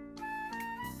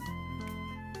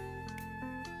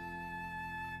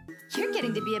 You're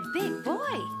getting to be a big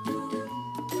boy.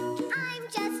 I'm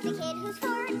just a kid who's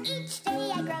 4. Each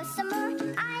day I grow some more.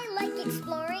 I like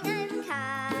exploring. I'm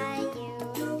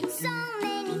Caillou. So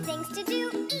many things to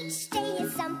do. Each day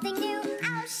is something new.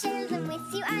 I'll share them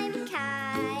with you. I'm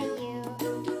Caillou.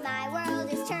 My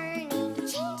world is turning,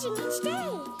 changing each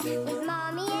day. With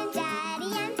Mommy and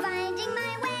Daddy, I'm finding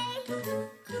my way.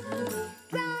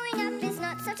 Growing up is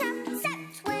not so tough,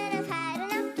 except when I've had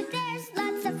enough. But there's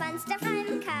lots of fun stuff.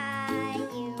 I'm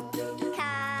Caillou.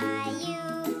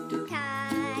 Caillou,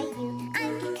 Caillou,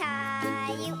 I'm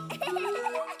Caillou.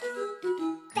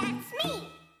 That's me.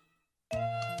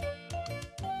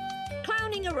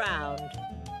 Clowning around.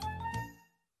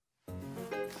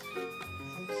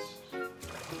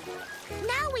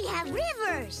 Now we have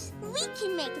rivers. We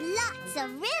can make lots of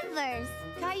rivers.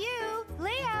 Caillou,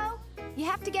 Leo. You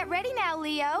have to get ready now,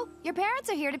 Leo. Your parents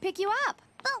are here to pick you up.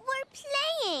 But we're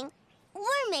playing.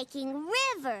 We're making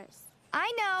rivers.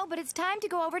 I know, but it's time to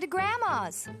go over to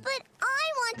Grandma's. But I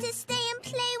want to stay and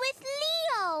play with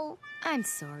Leo. I'm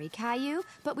sorry, Caillou,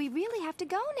 but we really have to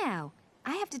go now.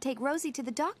 I have to take Rosie to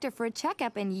the doctor for a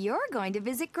checkup, and you're going to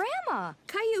visit Grandma.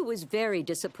 Caillou was very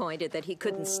disappointed that he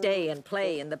couldn't stay and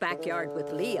play in the backyard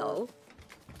with Leo.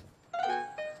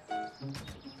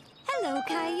 Hello,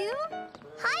 Caillou.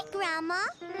 Hi, Grandma.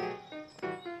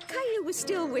 Caillou was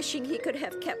still wishing he could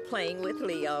have kept playing with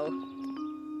Leo.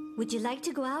 Would you like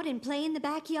to go out and play in the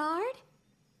backyard?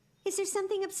 Is there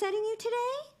something upsetting you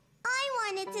today? I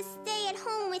wanted to stay at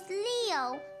home with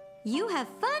Leo. You have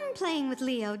fun playing with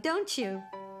Leo, don't you?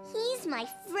 He's my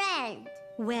friend.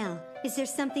 Well, is there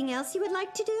something else you would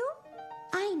like to do?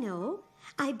 I know.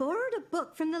 I borrowed a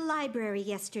book from the library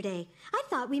yesterday. I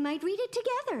thought we might read it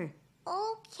together.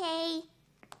 Okay.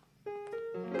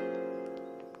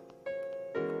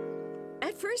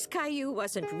 At first, Caillou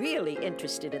wasn't really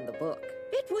interested in the book.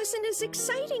 It wasn't as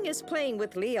exciting as playing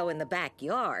with Leo in the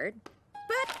backyard.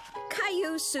 But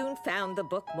Caillou soon found the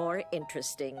book more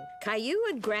interesting. Caillou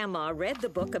and Grandma read the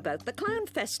book about the clown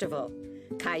festival.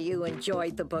 Caillou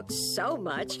enjoyed the book so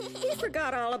much, he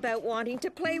forgot all about wanting to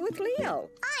play with Leo.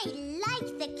 I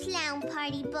like the clown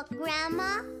party book,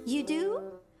 Grandma. You do?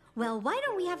 Well, why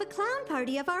don't we have a clown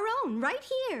party of our own right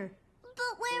here?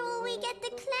 But where will we get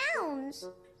the clowns?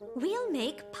 We'll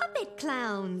make puppet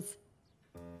clowns.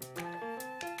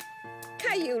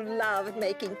 Caillou loved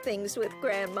making things with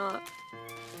Grandma.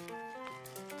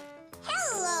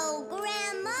 Hello,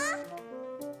 Grandma.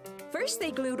 First, they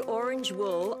glued orange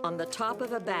wool on the top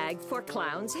of a bag for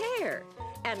Clown's hair.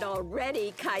 And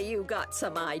already Caillou got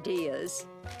some ideas.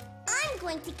 I'm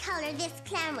going to color this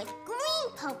clown with green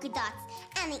polka dots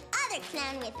and the other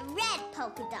clown with red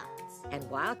polka dots. And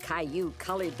while Caillou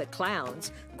colored the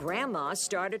clowns, Grandma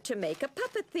started to make a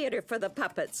puppet theater for the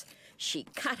puppets. She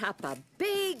cut up a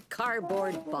big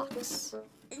cardboard box.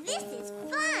 This is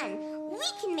fun.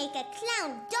 We can make a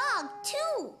clown dog,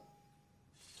 too.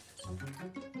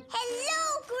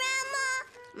 Hello,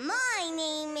 Grandma. My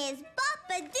name is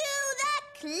Bop-a-Doo the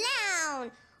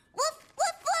Clown. Woof,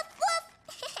 woof, woof, woof.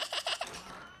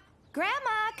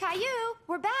 Grandma, Caillou,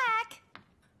 we're back.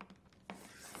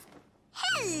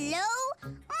 Hello.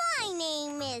 My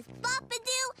name is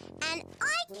Bop-a-Doo, and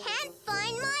I can't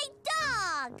find my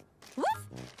dog. Woof,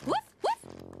 woof, woof,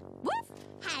 woof.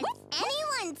 Has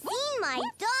anyone seen my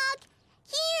dog?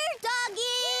 Here,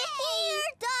 doggy! Here,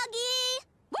 doggy!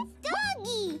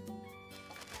 Doggy!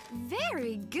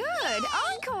 Very good.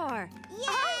 Encore. Yay!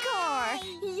 Encore.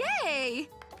 Yay.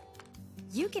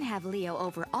 You can have Leo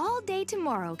over all day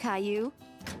tomorrow, Caillou.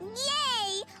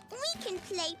 Yay! We can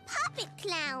play puppet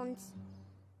clowns.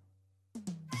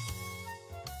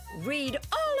 Read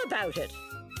all about it.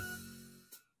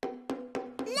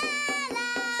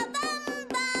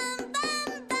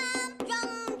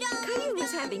 Caillou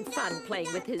was having fun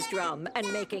playing with his drum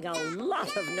and making a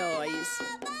lot of noise.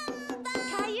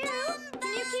 Caillou,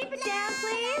 can you keep it down,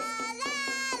 please?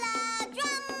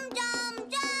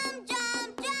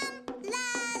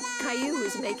 Caillou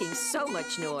was making so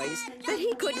much noise that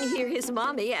he couldn't hear his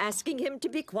mommy asking him to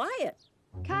be quiet.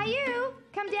 Caillou,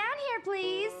 come down here,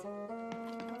 please.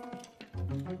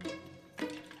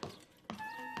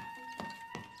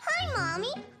 Hi,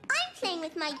 Mommy. I'm playing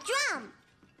with my drum.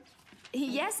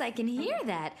 Yes, I can hear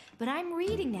that, but I'm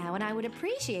reading now, and I would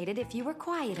appreciate it if you were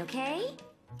quiet, okay?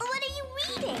 What are you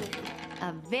reading?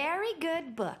 A very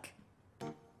good book.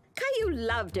 Caillou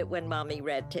loved it when Mommy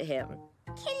read to him.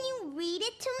 Can you read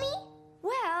it to me?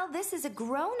 Well, this is a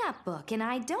grown-up book, and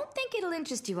I don't think it'll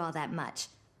interest you all that much.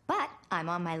 But I'm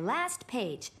on my last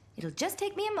page. It'll just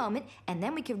take me a moment, and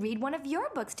then we can read one of your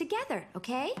books together,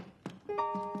 okay?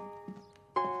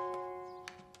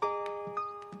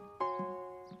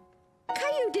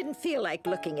 Caillou didn't feel like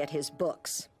looking at his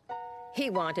books. He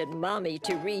wanted Mommy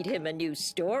to read him a new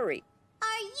story.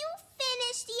 Are you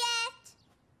finished yet?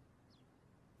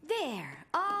 There,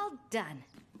 all done.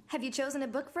 Have you chosen a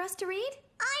book for us to read?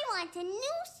 I want a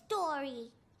new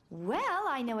story. Well,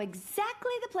 I know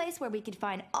exactly the place where we could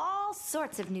find all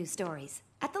sorts of new stories.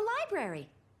 At the library.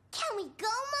 Can we go,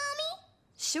 Mommy?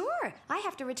 Sure. I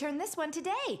have to return this one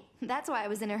today. That's why I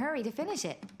was in a hurry to finish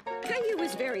it. Caillou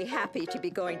was very happy to be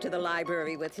going to the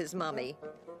library with his Mommy.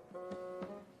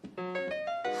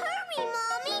 Hurry,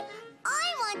 Mommy!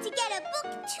 I want to get a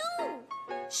book, too.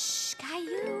 Shh,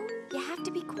 Caillou. You have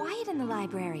to be quiet in the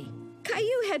library.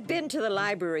 Caillou had been to the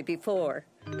library before,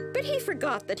 but he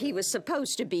forgot that he was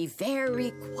supposed to be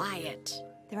very quiet.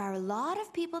 There are a lot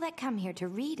of people that come here to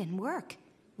read and work.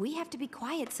 We have to be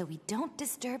quiet so we don't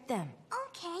disturb them.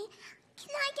 Okay. Can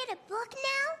I get a book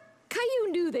now? Caillou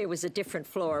knew there was a different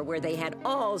floor where they had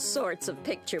all sorts of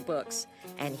picture books,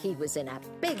 and he was in a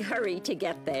big hurry to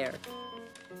get there.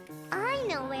 I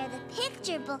know where the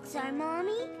picture books are,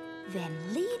 Mommy. Then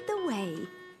lead the way.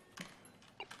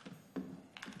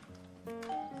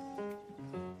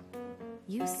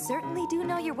 You certainly do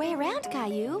know your way around,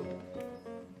 Caillou.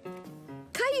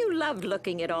 Caillou loved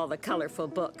looking at all the colorful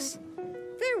books.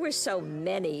 There were so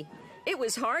many. It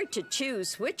was hard to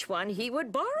choose which one he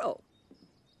would borrow.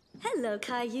 Hello,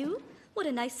 Caillou. What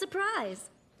a nice surprise.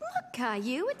 Look,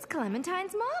 Caillou, it's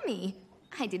Clementine's mommy.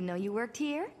 I didn't know you worked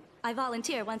here. I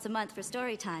volunteer once a month for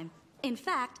story time. In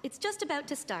fact, it's just about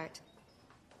to start.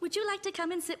 Would you like to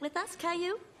come and sit with us,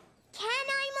 Caillou? Can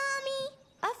I, Mommy?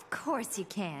 Of course you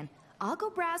can. I'll go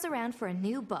browse around for a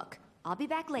new book. I'll be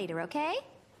back later, okay?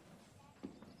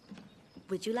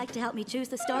 Would you like to help me choose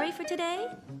the story for today?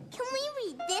 Can we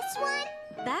read this one?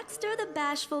 Baxter the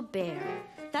Bashful Bear.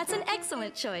 That's an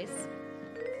excellent choice.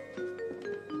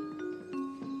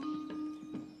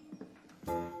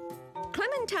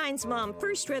 Clementine's mom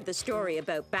first read the story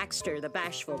about Baxter the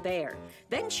Bashful Bear.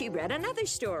 Then she read another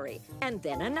story, and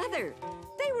then another.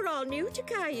 They were all new to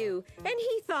Caillou, and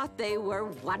he thought they were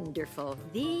wonderful.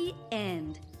 The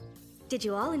end. Did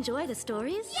you all enjoy the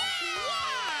stories? Yay!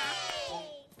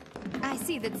 I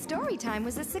see that story time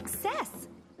was a success.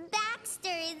 Baxter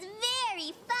is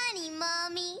very funny,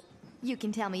 Mommy. You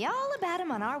can tell me all about him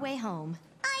on our way home.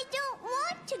 I don't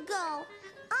want to go.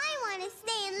 I want to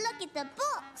stay and look at the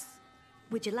books.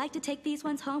 Would you like to take these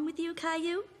ones home with you,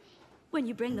 Caillou? When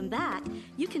you bring them back,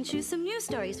 you can choose some new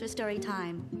stories for story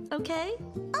time, okay?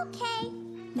 Okay.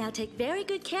 Now take very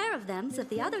good care of them so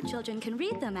the other children can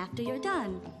read them after you're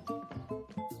done.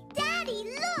 Daddy,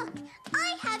 look!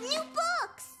 I have new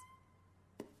books!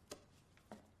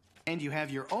 And you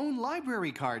have your own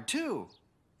library card, too.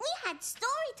 We had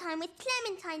story time with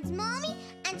Clementine's mommy,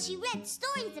 and she read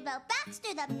stories about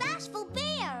Baxter the Bashful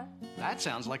Bear. That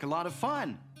sounds like a lot of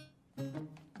fun. Can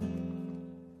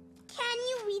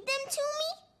you read them to me?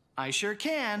 I sure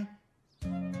can.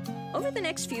 Over the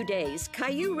next few days,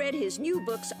 Caillou read his new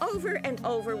books over and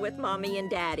over with Mommy and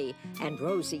Daddy, and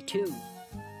Rosie, too.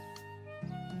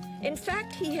 In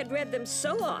fact, he had read them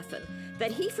so often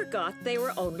that he forgot they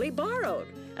were only borrowed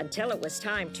until it was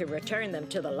time to return them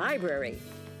to the library.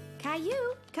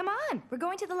 Caillou, come on. We're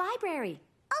going to the library.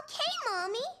 Okay,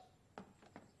 Mommy.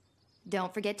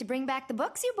 Don't forget to bring back the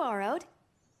books you borrowed.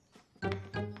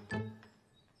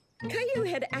 Caillou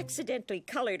had accidentally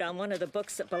colored on one of the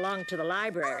books that belonged to the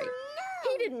library. Oh, no.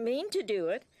 He didn't mean to do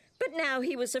it, but now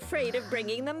he was afraid of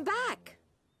bringing them back.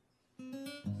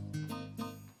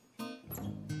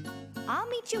 I'll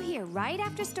meet you here right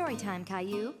after story time,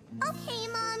 Caillou. Okay,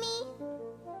 Mommy.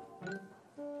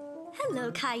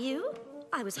 Hello, Caillou.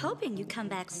 I was hoping you'd come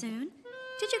back soon.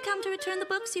 Did you come to return the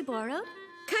books you borrowed?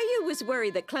 Caillou was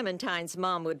worried that Clementine's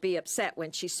mom would be upset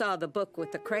when she saw the book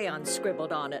with the crayons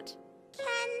scribbled on it.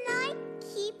 Can I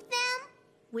keep them?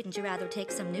 Wouldn't you rather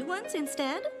take some new ones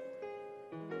instead?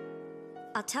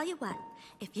 I'll tell you what.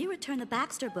 If you return the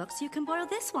Baxter books, you can borrow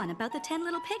this one about the 10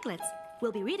 little piglets.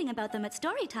 We'll be reading about them at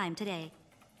story time today.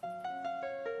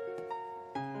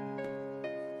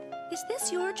 Is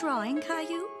this your drawing,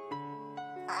 Caillou?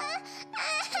 I'm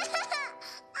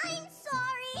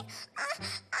sorry. I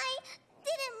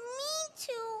didn't mean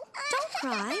to. Don't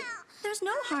cry. There's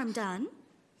no harm done.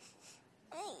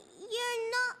 You're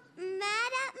not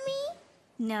mad at me?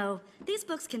 No, these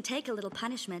books can take a little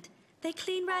punishment. They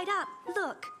clean right up.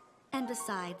 Look. And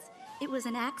besides, it was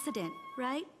an accident,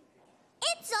 right?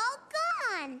 It's all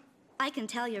gone. I can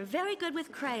tell you're very good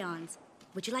with crayons.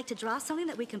 Would you like to draw something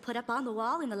that we can put up on the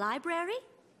wall in the library?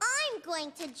 I'm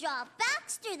going to draw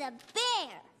Baxter the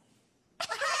bear.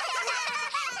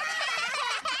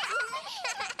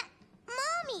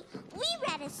 Mommy, we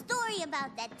read a story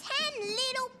about the 10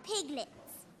 little piglets.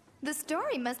 The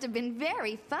story must have been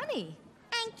very funny.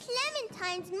 And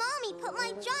Clementine's mommy put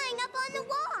my drawing up on the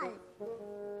wall.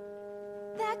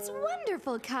 That's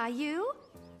wonderful, Caillou.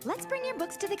 Let's bring your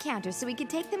books to the counter so we can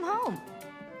take them home.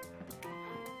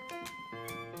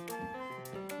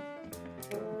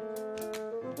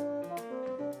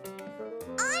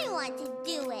 I want to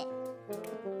do it.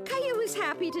 Caillou was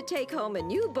happy to take home a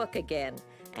new book again,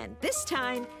 and this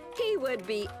time he would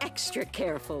be extra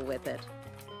careful with it.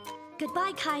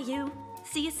 Goodbye, Caillou.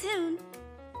 See you soon.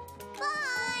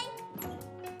 Bye.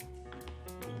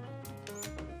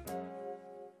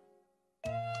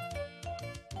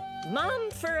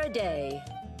 Mom for a day.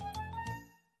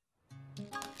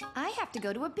 I have to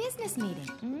go to a business meeting,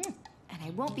 and I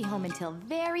won't be home until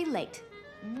very late.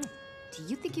 Do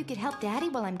you think you could help Daddy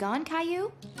while I'm gone,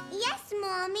 Caillou? Yes,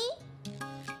 Mommy.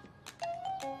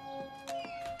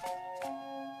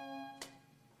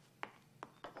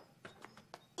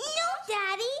 No,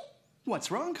 Daddy. What's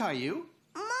wrong, Caillou?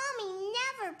 Mommy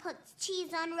never puts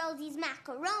cheese on Rosie's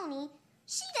macaroni.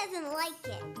 She doesn't like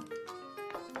it.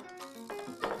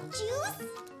 Juice?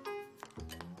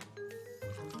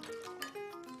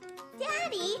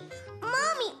 Daddy,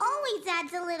 Mommy always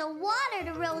adds a little water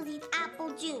to Rosie's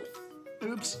apple juice.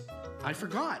 Oops, I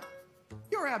forgot.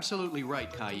 You're absolutely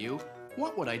right, Caillou.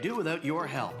 What would I do without your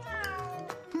help?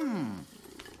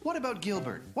 What about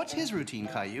Gilbert? What's his routine,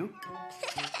 Caillou?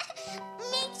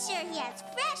 Make sure he has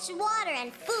fresh water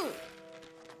and food.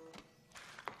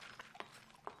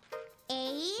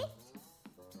 8,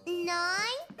 9,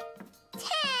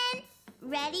 10.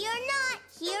 Ready or not,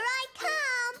 here I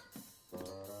come.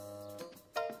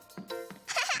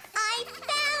 I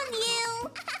found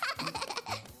you.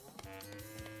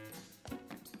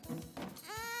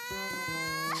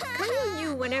 Caillou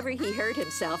knew whenever he hurt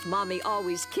himself, Mommy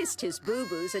always kissed his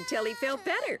boo-boos until he felt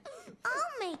better.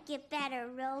 I'll make it better,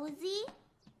 Rosie.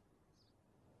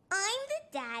 I'm the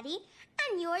daddy,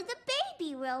 and you're the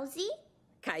baby, Rosie.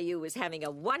 Caillou was having a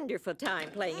wonderful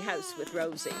time playing house with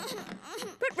Rosie.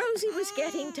 But Rosie was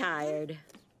getting tired.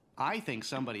 I think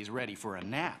somebody's ready for a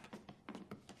nap.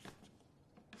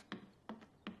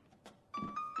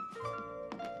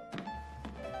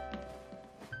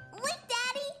 Wait,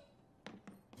 Daddy.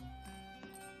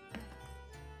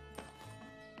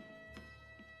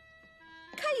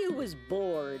 Caillou was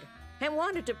bored and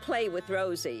wanted to play with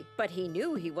Rosie, but he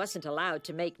knew he wasn't allowed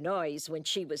to make noise when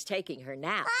she was taking her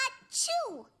nap.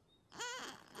 Achoo!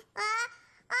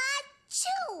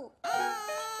 Achoo!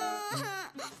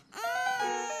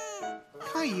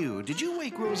 Caillou, did you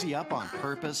wake Rosie up on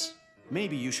purpose?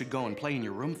 Maybe you should go and play in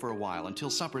your room for a while until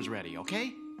supper's ready,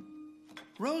 okay?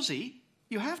 Rosie,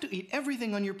 you have to eat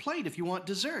everything on your plate if you want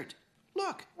dessert.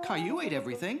 Look, Caillou ate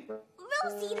everything.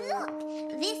 Rosie, look!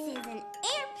 This is an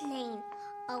airplane.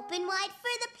 Open wide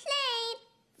for the plane.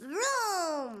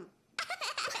 Vroom!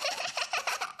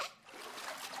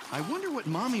 I wonder what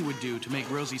Mommy would do to make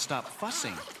Rosie stop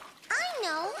fussing. I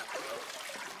know.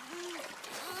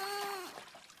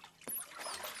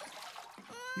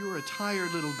 You're a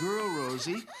tired little girl,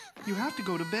 Rosie. You have to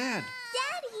go to bed.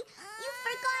 Daddy, you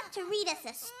forgot to read us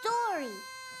a story.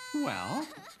 Well,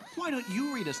 why don't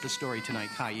you read us the story tonight,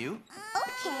 Caillou?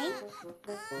 Okay.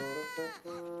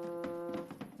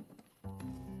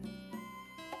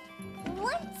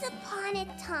 Once upon a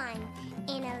time,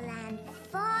 in a land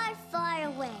far, far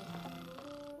away.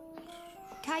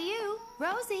 Caillou,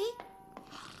 Rosie,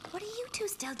 what are you two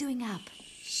still doing up?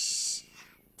 Shh!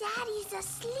 Daddy's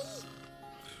asleep.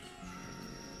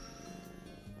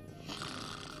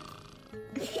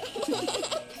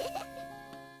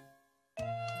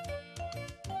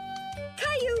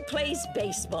 Caillou plays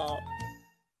baseball.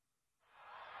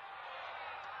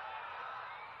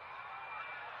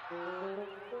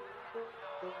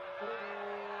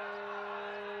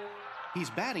 He's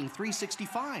batting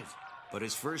 .365. But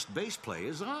his first base play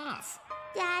is off.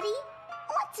 Daddy,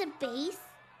 what's a base?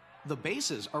 The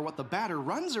bases are what the batter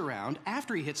runs around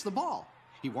after he hits the ball.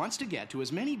 He wants to get to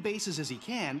as many bases as he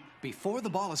can before the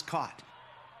ball is caught.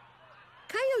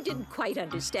 Caillou didn't quite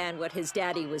understand what his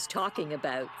daddy was talking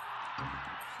about.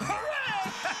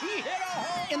 Hooray! He hit a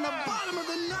home In the bottom of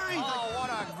the ninth! Oh, what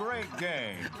a great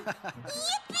game.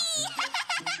 Yippee!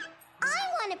 I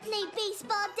want to play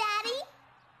baseball, Daddy.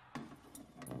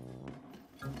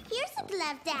 Here's a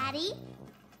glove, Daddy.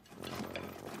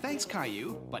 Thanks,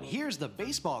 Caillou, but here's the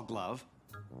baseball glove.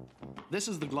 This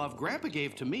is the glove Grandpa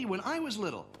gave to me when I was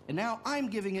little, and now I'm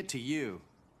giving it to you.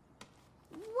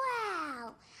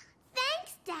 Wow!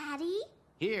 Thanks, Daddy.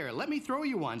 Here, let me throw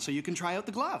you one so you can try out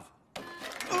the glove.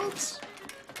 Oops!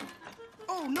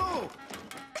 Oh, no!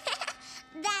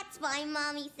 That's why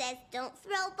Mommy says don't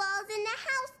throw balls in the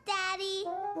house, Daddy.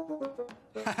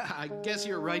 I guess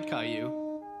you're right,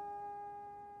 Caillou.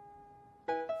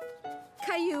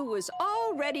 Caillou was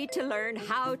all ready to learn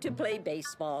how to play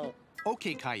baseball.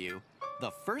 Okay, Caillou.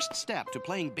 The first step to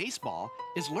playing baseball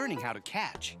is learning how to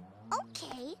catch.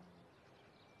 Okay.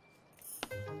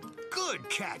 Good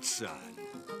catch, son.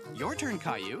 Your turn,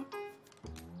 Caillou.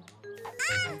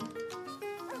 Ah!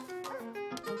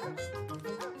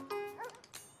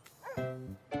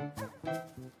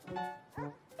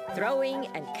 Throwing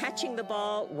and catching the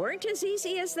ball weren't as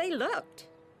easy as they looked.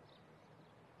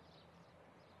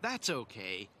 That's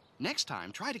okay. Next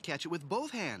time, try to catch it with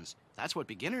both hands. That's what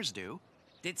beginners do.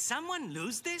 Did someone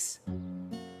lose this?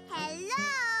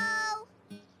 Hello?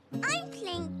 I'm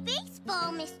playing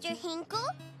baseball, Mr. Hinkle.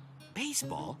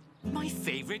 Baseball? My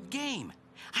favorite game.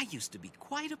 I used to be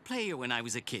quite a player when I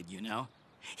was a kid, you know.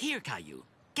 Here, Caillou,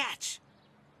 catch.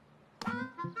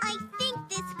 I think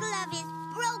this glove is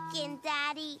broken,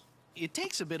 Daddy. It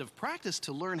takes a bit of practice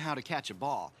to learn how to catch a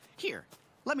ball. Here,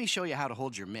 let me show you how to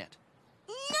hold your mitt.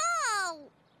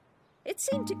 No! It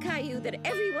seemed to Caillou that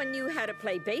everyone knew how to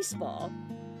play baseball.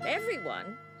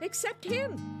 Everyone, except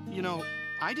him. You know,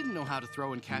 I didn't know how to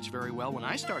throw and catch very well when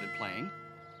I started playing.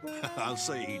 I'll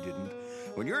say he didn't.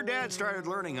 When your dad started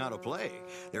learning how to play,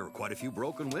 there were quite a few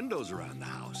broken windows around the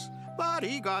house. But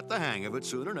he got the hang of it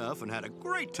soon enough and had a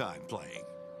great time playing.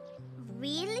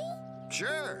 Really?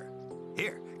 Sure.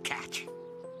 Here, catch.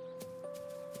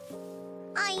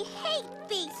 I hate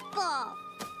baseball.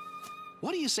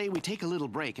 What do you say we take a little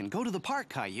break and go to the park,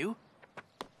 Caillou?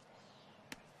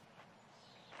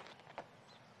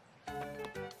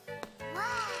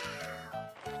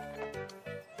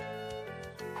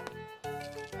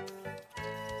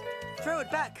 Throw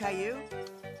it back, Caillou.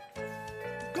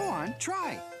 Go on,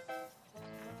 try.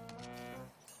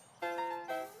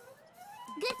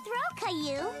 Good throw,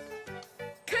 Caillou.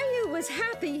 Caillou was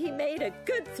happy he made a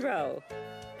good throw.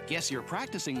 Guess your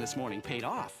practicing this morning paid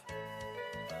off.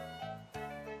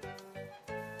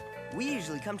 We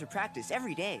usually come to practice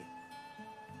every day.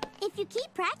 If you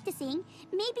keep practicing,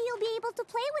 maybe you'll be able to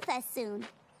play with us soon.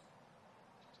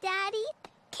 Daddy,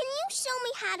 can you show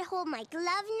me how to hold my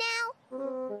glove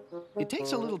now? It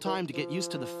takes a little time to get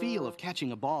used to the feel of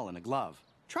catching a ball in a glove.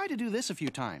 Try to do this a few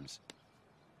times.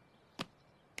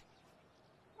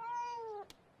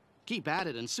 Keep at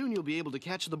it, and soon you'll be able to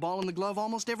catch the ball in the glove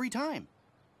almost every time.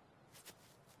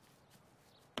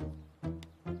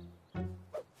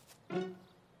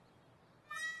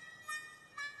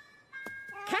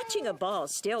 Catching a ball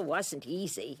still wasn't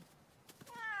easy.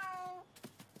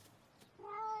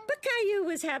 But Caillou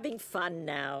was having fun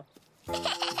now. Give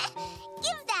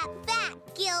that back,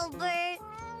 Gilbert.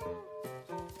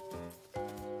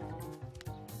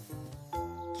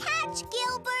 Catch,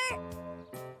 Gilbert.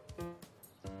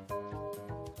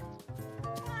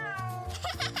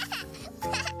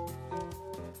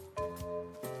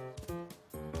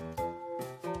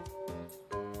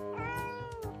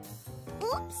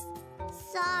 Oops.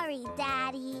 Sorry,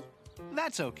 Daddy.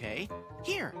 That's okay.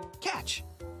 Here, catch.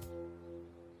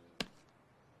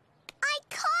 I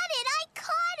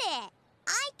caught it!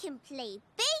 I can play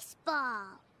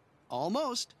baseball.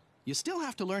 Almost. You still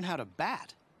have to learn how to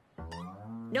bat.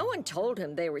 No one told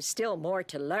him there was still more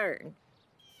to learn.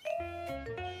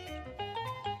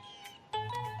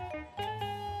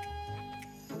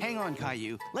 Hang on,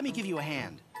 Caillou. Let me give you a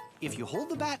hand. If you hold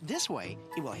the bat this way,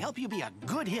 it will help you be a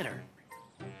good hitter.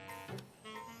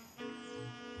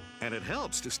 And it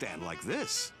helps to stand like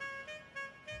this.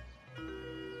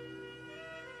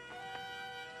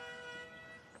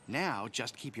 Now,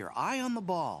 just keep your eye on the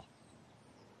ball.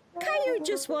 Caillou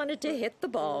just wanted to hit the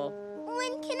ball.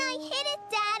 When can I hit it,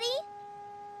 Daddy?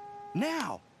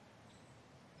 Now!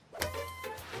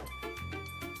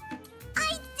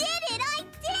 I did it! I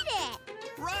did it!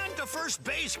 Run to first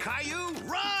base, Caillou!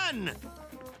 Run!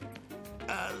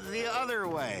 The other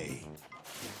way.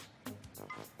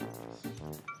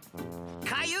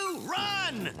 Caillou,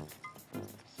 run!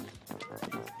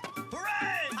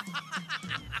 Hooray!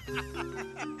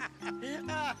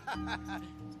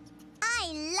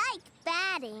 I like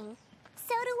batting.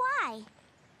 So do I.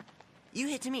 You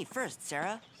hit to me first,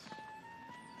 Sarah.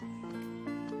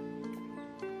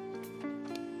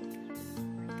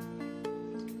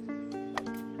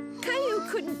 Caillou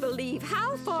couldn't believe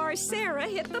how far Sarah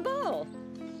hit the ball.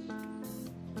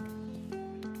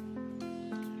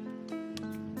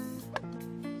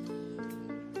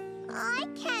 I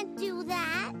can't do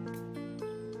that.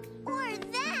 Or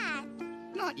that.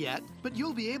 Not yet, but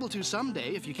you'll be able to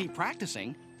someday if you keep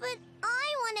practicing. But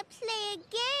I want to play a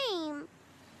game.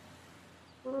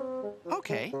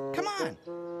 Okay, come on.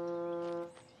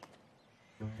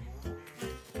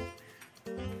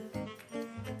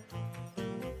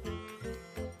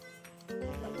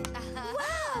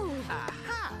 Whoa!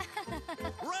 Aha!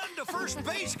 Run to first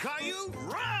base, Caillou!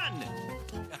 Run!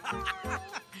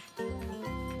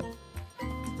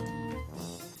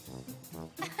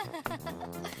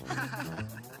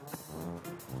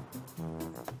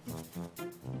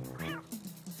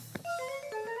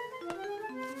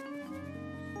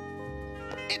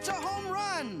 It's a home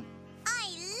run! I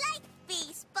like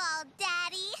baseball,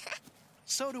 Daddy.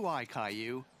 So do I,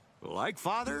 Caillou. Like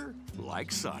father,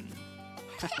 like son.